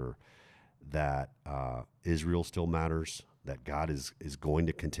Scripture that Israel still matters, that God is going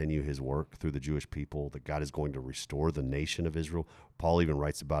to continue his work through the Jewish people, that God is going to restore the nation of Israel. Paul even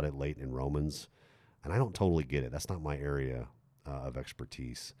writes about it late in Romans, and I don't totally get it. That's not my area of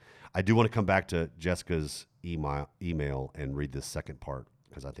expertise. I do want to come back to Jessica's email and read this second part,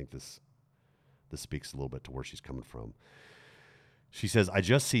 because I think this speaks a little bit to where she's coming from. She says, I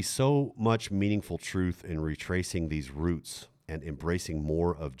just see so much meaningful truth in retracing these roots and embracing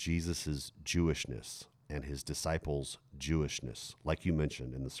more of Jesus's Jewishness and his disciples' Jewishness, like you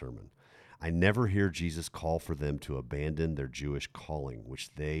mentioned in the sermon. I never hear Jesus call for them to abandon their Jewish calling,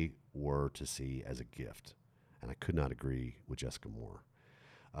 which they were to see as a gift. And I could not agree with Jessica more.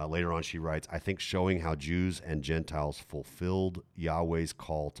 Later on, she writes, I think showing how Jews and Gentiles fulfilled Yahweh's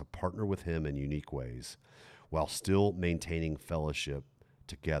call to partner with him in unique ways while still maintaining fellowship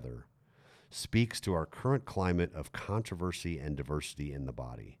together speaks to our current climate of controversy and diversity in the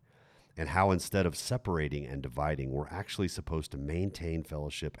body, and how instead of separating and dividing, we're actually supposed to maintain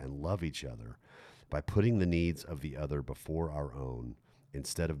fellowship and love each other by putting the needs of the other before our own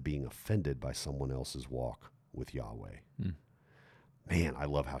instead of being offended by someone else's walk with Yahweh. Man, I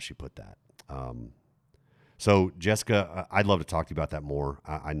love how she put that. So Jessica, I'd love to talk to you about that more.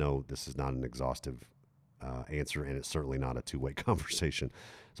 I know this is not an exhaustive answer, and it's certainly not a two-way conversation.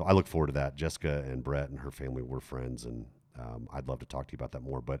 So I look forward to that. Jessica and Brett and her family were friends, and I'd love to talk to you about that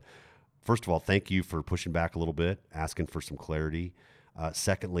more. But first of all, thank you for pushing back a little bit, asking for some clarity.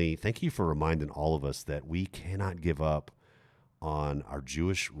 Secondly, thank you for reminding all of us that we cannot give up on our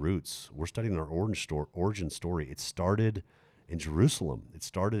Jewish roots. We're studying our origin story. It started in Jerusalem. It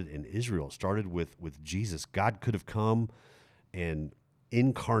started in Israel. It started with Jesus. God could have come and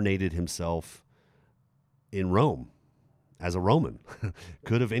incarnated himself in Rome as a Roman,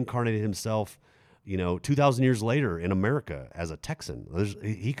 could have incarnated himself, 2,000 years later in America as a Texan.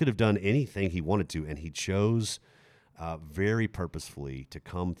 He could have done anything he wanted to, and he chose very purposefully to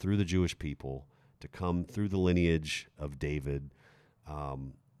come through the Jewish people, to come through the lineage of David,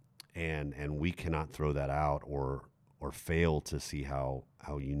 and we cannot throw that out or fail to see how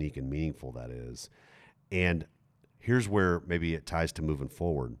unique and meaningful that is. And here's where maybe it ties to moving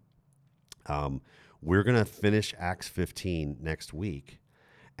forward. We're going to finish Acts 15 next week,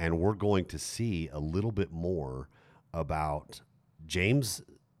 and we're going to see a little bit more about James.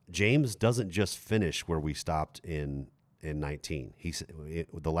 James doesn't just finish where we stopped in 19.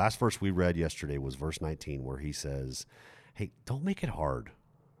 The last verse we read yesterday was verse 19, where he says, hey, don't make it hard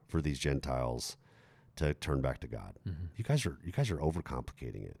for these Gentiles to turn back to God. Mm-hmm. You guys are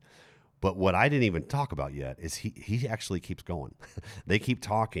overcomplicating it. But what I didn't even talk about yet is he actually keeps going. They keep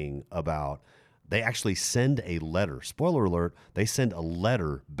talking about, they actually send a letter. Spoiler alert, they send a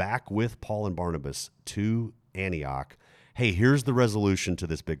letter back with Paul and Barnabas to Antioch. Hey, here's the resolution to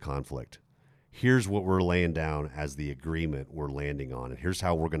this big conflict. Here's what we're laying down as the agreement we're landing on. And here's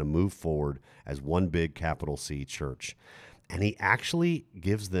how we're going to move forward as one big capital C church. And he actually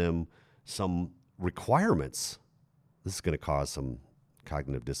gives them some requirements. This is going to cause some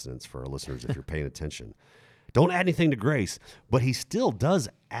cognitive dissonance for our listeners if you're paying attention. Don't add anything to grace, but he still does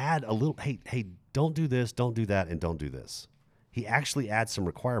add a little, hey, don't do this, don't do that, and don't do this. He actually adds some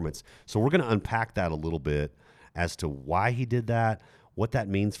requirements. So we're going to unpack that a little bit as to why he did that, what that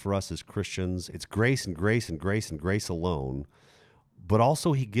means for us as Christians. It's grace and grace and grace and grace alone, but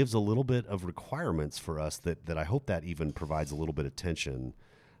also he gives a little bit of requirements for us that I hope that even provides a little bit of tension.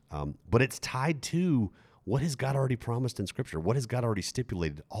 But it's tied to what has God already promised in Scripture? What has God already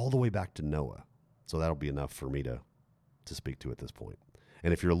stipulated all the way back to Noah? So that'll be enough for me to to speak to at this point.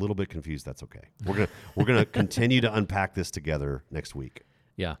 And if you're a little bit confused, that's okay. We're gonna continue to unpack this together next week.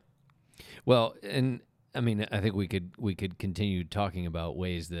 Yeah. Well, and I mean, I think we could continue talking about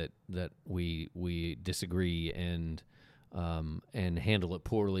ways that we disagree and handle it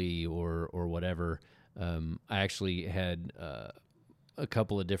poorly or whatever. I actually had a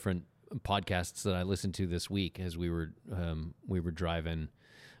couple of different podcasts that I listened to this week as we were driving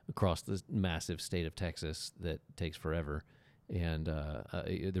across the massive state of Texas that takes forever. And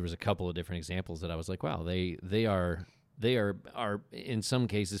there was a couple of different examples that I was like, wow, they are in some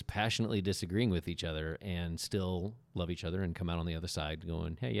cases passionately disagreeing with each other and still love each other and come out on the other side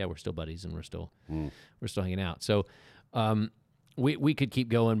going, hey, yeah, we're still buddies and we're still hanging out. So we could keep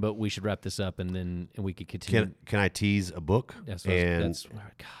going, but we should wrap this up and we could continue. Can I tease a book? That's God, man,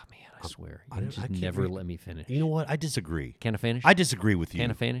 I swear. You just never let me finish. You know what? I disagree. Can I finish? I disagree with you.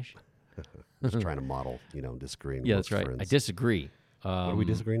 Can I finish? Just trying to model, disagreeing. Yeah, that's right. Friends. I disagree. What are we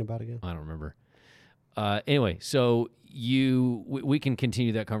disagreeing about again? I don't remember. Anyway, so we can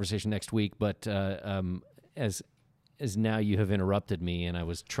continue that conversation next week, but as now you have interrupted me, and I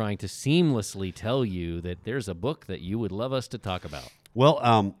was trying to seamlessly tell you that there's a book that you would love us to talk about.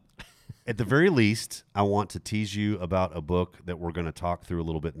 Well, at the very least, I want to tease you about a book that we're going to talk through a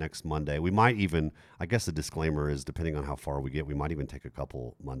little bit next Monday. We might even, I guess the disclaimer is, depending on how far we get, we might even take a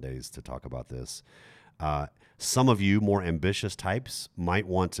couple Mondays to talk about this. Some of you more ambitious types might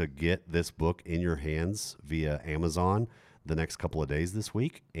want to get this book in your hands via Amazon the next couple of days this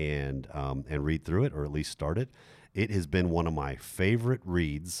week and read through it, or at least start it. It has been one of my favorite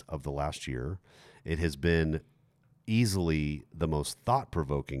reads of the last year. It has been easily the most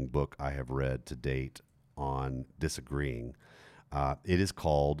thought-provoking book I have read to date on disagreeing. It is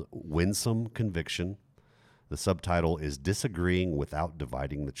called Winsome Conviction. The subtitle is Disagreeing Without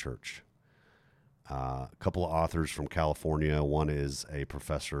Dividing the Church. A couple of authors from California. One is a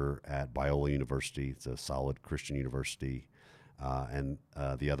professor at Biola University. It's a solid Christian university. And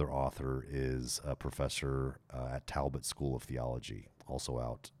the other author is a professor at Talbot School of Theology, also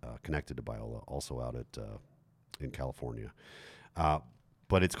out, connected to Biola, also out in California.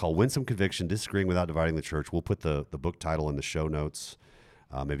 But it's called Winsome Conviction, Disagreeing Without Dividing the Church. We'll put the book title in the show notes,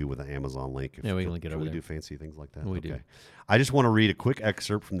 maybe with an Amazon link. Yeah, we can link it over we there. do fancy things like that? We do. I just want to read a quick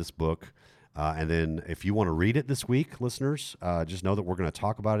excerpt from this book. And then if you want to read it this week, listeners, just know that we're going to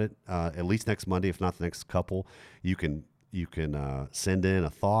talk about it at least next Monday, if not the next couple. You can send in a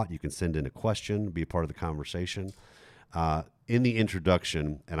thought. You can send in a question, be a part of the conversation. In the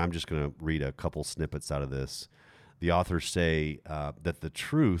introduction, and I'm just going to read a couple snippets out of this, the authors say that the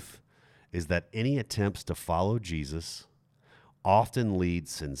truth is that any attempts to follow Jesus often lead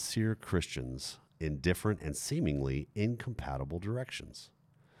sincere Christians in different and seemingly incompatible directions.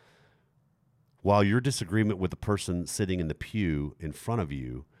 While your disagreement with the person sitting in the pew in front of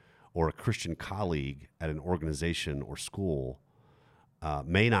you or a Christian colleague at an organization or school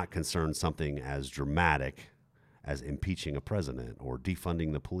may not concern something as dramatic as impeaching a president or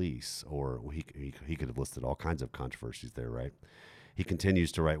defunding the police, or he could have listed all kinds of controversies there, right? He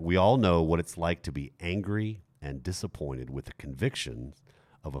continues to write, we all know what it's like to be angry and disappointed with the conviction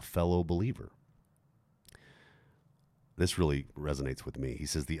of a fellow believer. This really resonates with me. He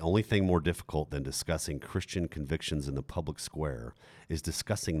says, the only thing more difficult than discussing Christian convictions in the public square is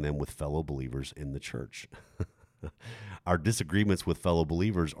discussing them with fellow believers in the church. Our disagreements with fellow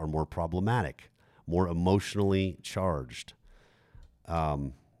believers are more problematic, more emotionally charged. Let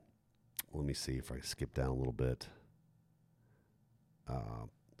me see if I skip down a little bit.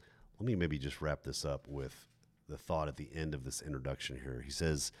 Let me maybe just wrap this up with the thought at the end of this introduction here. He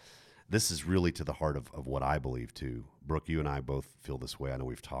says, this is really to the heart of what I believe too. Brooke, you and I both feel this way. I know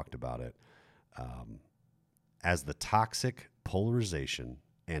we've talked about it. As the toxic polarization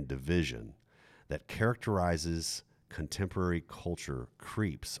and division that characterizes contemporary culture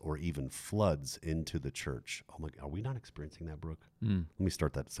creeps or even floods into the church. Oh my, are we not experiencing that, Brooke? Let me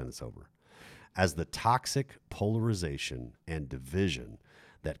start that sentence over. As the toxic polarization and division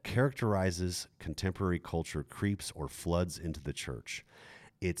that characterizes contemporary culture creeps or floods into the church,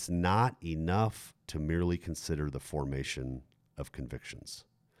 it's not enough to merely consider the formation of convictions.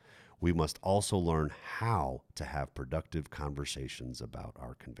 We must also learn how to have productive conversations about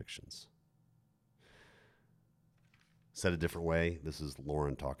our convictions. Said a different way, this is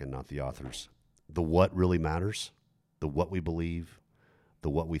Lauren talking, not the authors. The what really matters, the what we believe, the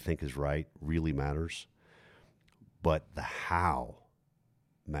what we think is right really matters, but the how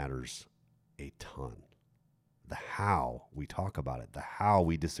matters a ton. The how we talk about it, the how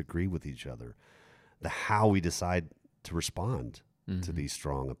we disagree with each other, the how we decide to respond to these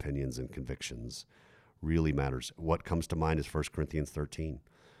strong opinions and convictions really matters. What comes to mind is 1 Corinthians 13.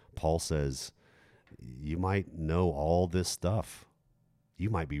 Paul says, you might know all this stuff. You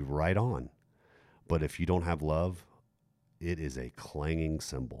might be right on. But if you don't have love, it is a clanging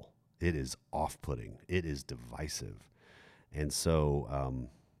cymbal. It is off-putting. It is divisive. And so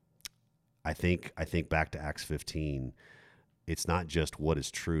I think back to Acts 15, it's not just what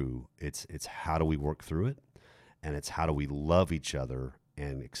is true. It's how do we work through it, and it's how do we love each other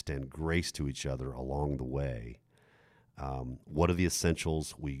and extend grace to each other along the way. What are the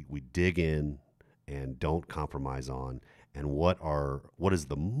essentials we dig in and don't compromise on, and what is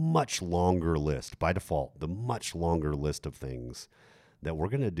the much longer list, by default, the much longer list of things that we're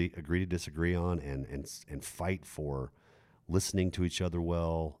going to agree to disagree on and fight for listening to each other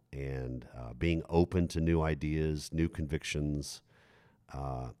well and being open to new ideas, new convictions,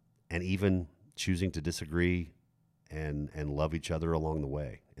 and even choosing to disagree and love each other along the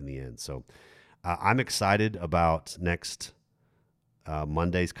way in the end. So I'm excited about next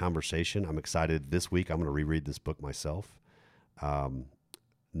Monday's conversation. I'm excited this week. I'm going to reread this book myself.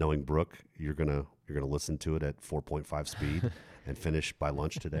 Knowing Brooke, you're gonna listen to it at 4.5 speed and finish by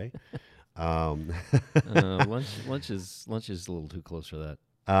lunch today. Lunch is a little too close for that.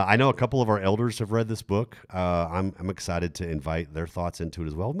 I know a couple of our elders have read this book. I'm excited to invite their thoughts into it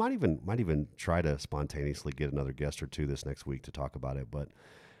as well. Might even try to spontaneously get another guest or two this next week to talk about it. But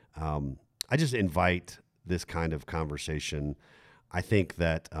I just invite this kind of conversation. I think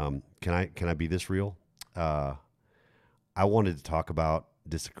that can I be this real? I wanted to talk about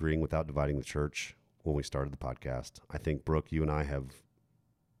disagreeing without dividing the church when we started the podcast. I think, Brooke, you and I have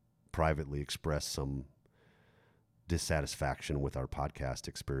privately expressed some dissatisfaction with our podcast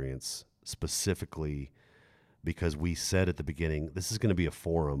experience, specifically because we said at the beginning, this is going to be a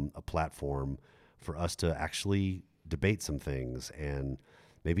forum, a platform for us to actually debate some things and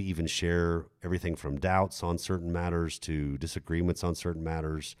maybe even share everything from doubts on certain matters to disagreements on certain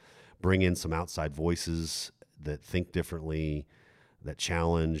matters, bring in some outside voices that think differently, that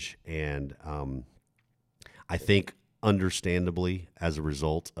challenge. And I think understandably, as a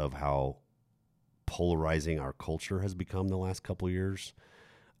result of how polarizing our culture has become the last couple of years,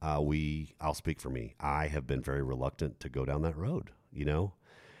 I'll speak for me. I have been very reluctant to go down that road,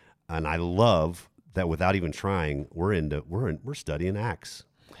 and I love that without even trying, we're studying Acts.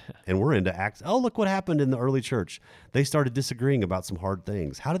 And we're into Acts. Oh, look what happened in the early church. They started disagreeing about some hard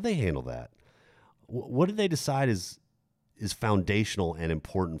things. How did they handle that? What did they decide is foundational and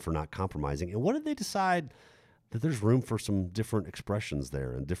important for not compromising? And what did they decide that there's room for some different expressions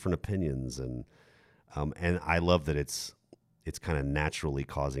there and different opinions? And I love that it's kind of naturally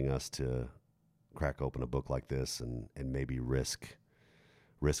causing us to crack open a book like this and maybe risk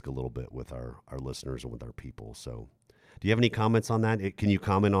a little bit with our listeners and with our people. So do you have any comments on that? Can you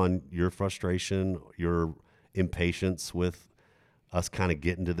comment on your frustration, your impatience with us kind of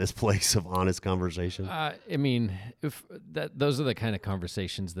getting to this place of honest conversation? I mean, those are the kind of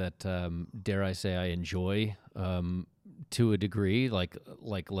conversations that, dare I say, I enjoy to a degree. Like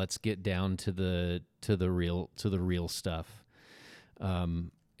let's get down to the real stuff.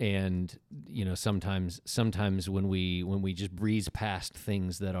 And sometimes when we just breeze past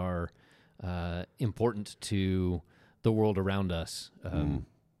things that are important to the world around us,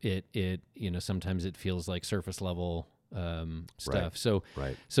 sometimes it feels like surface level stuff.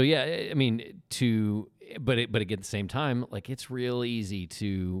 Right. So yeah, I mean, but again, at the same time, like it's real easy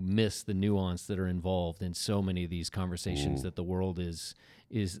to miss the nuance that are involved in so many of these conversations that the world is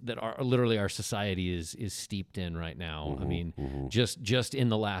that are literally our society is steeped in right now. I mean, just in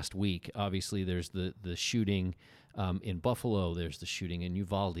the last week, obviously there's the shooting in Buffalo, there's the shooting in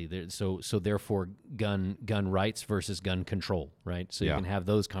Uvalde. So therefore, gun rights versus gun control, right? So you can have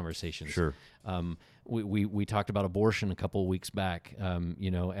those conversations. Sure. We talked about abortion a couple of weeks back.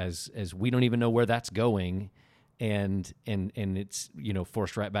 As we don't even know where that's going, and it's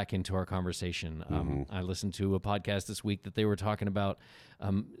forced right back into our conversation. I listened to a podcast this week that they were talking about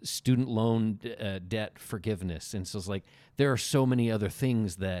student loan debt forgiveness, and so it's like there are so many other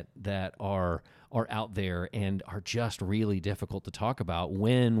things that are out there and are just really difficult to talk about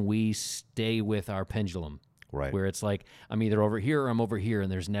when we stay with our pendulum, right? Where it's like I'm either over here or I'm over here,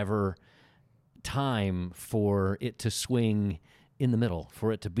 and there's never time for it to swing in the middle,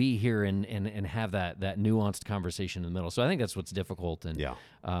 for it to be here and have that nuanced conversation in the middle. So I think that's what's difficult. And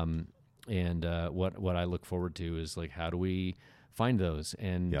what I look forward to is like, how do we find those?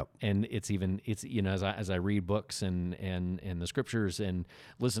 And it's as I read books and the scriptures and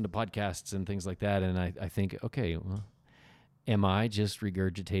listen to podcasts and things like that, and I think, okay, well, am I just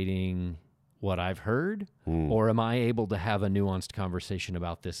regurgitating what I've heard, or am I able to have a nuanced conversation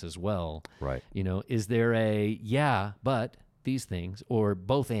about this as well? Right. You know, is there a but these things, or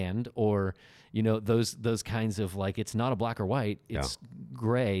both and, or those kinds of, like, it's not a black or white, it's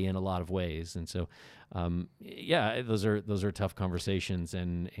gray in a lot of ways. And so those are tough conversations,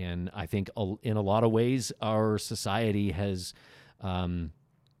 and I think in a lot of ways our society has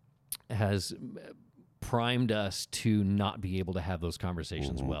primed us to not be able to have those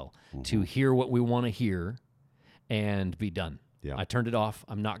conversations well, to hear what we want to hear and be done. Yeah. I turned it off.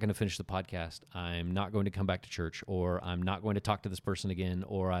 I'm not going to finish the podcast. I'm not going to come back to church, or I'm not going to talk to this person again,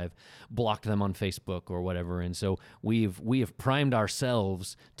 or I've blocked them on Facebook or whatever. And so we have primed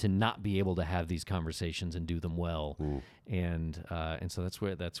ourselves to not be able to have these conversations and do them well. And so that's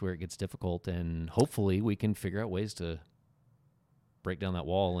where it gets difficult. And hopefully we can figure out ways to break down that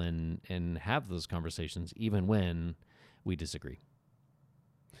wall and have those conversations even when we disagree.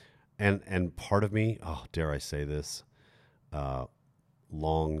 And part of me, dare I say this,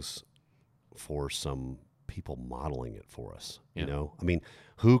 longs for some people modeling it for us. Yeah. You know, I mean,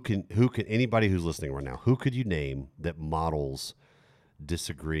 who can anybody who's listening right now, who could you name that models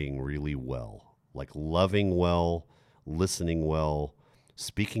disagreeing really well, like loving well, listening well,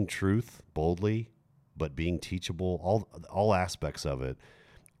 speaking truth boldly, but being teachable, all aspects of it.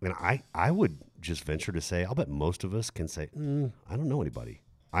 And I would just venture to say, I'll bet most of us can say, I don't know anybody.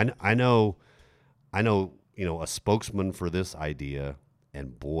 I know, a spokesman for this idea,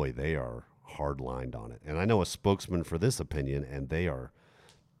 and boy, they are hard-lined on it. And I know a spokesman for this opinion, and they are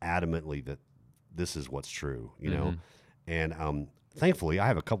adamantly that this is what's true, you know? And thankfully, I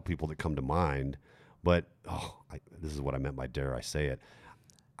have a couple people that come to mind, but this is what I meant by dare I say it.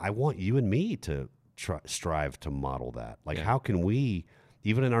 I want you and me to strive to model that. Like, how can we,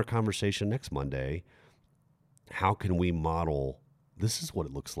 even in our conversation next Monday, how can we model, this is what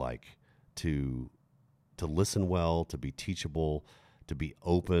it looks like to listen well, to be teachable, to be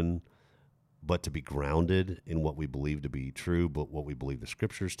open, but to be grounded in what we believe to be true, but what we believe the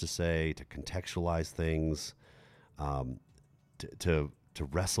scriptures to say, to contextualize things, to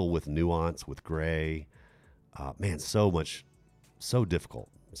wrestle with nuance, with gray. Man, so difficult.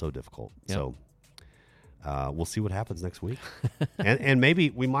 Yep. So we'll see what happens next week. and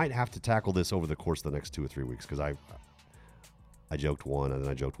maybe we might have to tackle this over the course of the next 2 or 3 weeks, because I joked one, and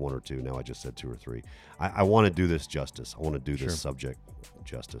then I joked one or two. Now I just said 2 or 3. I want to do this justice. I want to do this subject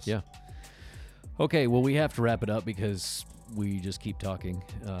justice. Yeah. Okay. Well, we have to wrap it up because we just keep talking.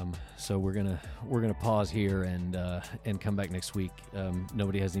 So we're gonna pause here and come back next week.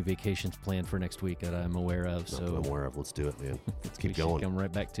 Nobody has any vacations planned for next week that I'm aware of. So I'm aware of. Let's do it, man. Let's keep we going. Come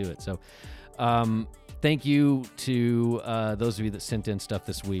right back to it. So. Thank you to those of you that sent in stuff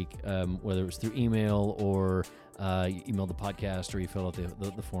this week, whether it was through email or you emailed the podcast, or you filled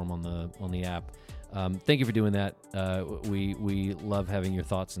out the form on the app. Thank you for doing that. We love having your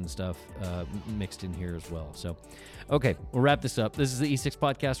thoughts and stuff mixed in here as well. So, okay, we'll wrap this up. This is the E6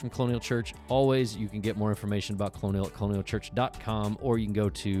 podcast from Colonial Church. Always, you can get more information about Colonial at colonialchurch.com, or you can go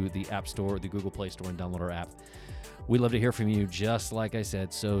to the App Store or the Google Play Store and download our app. We'd love to hear from you, just like I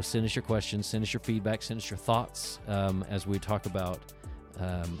said. So send us your questions, send us your feedback, send us your thoughts as we talk about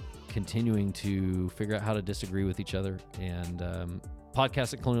continuing to figure out how to disagree with each other. And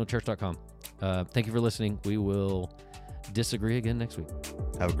podcast at colonialchurch.com. Thank you for listening. We will disagree again next week.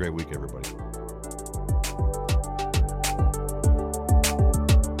 Have a great week, everybody.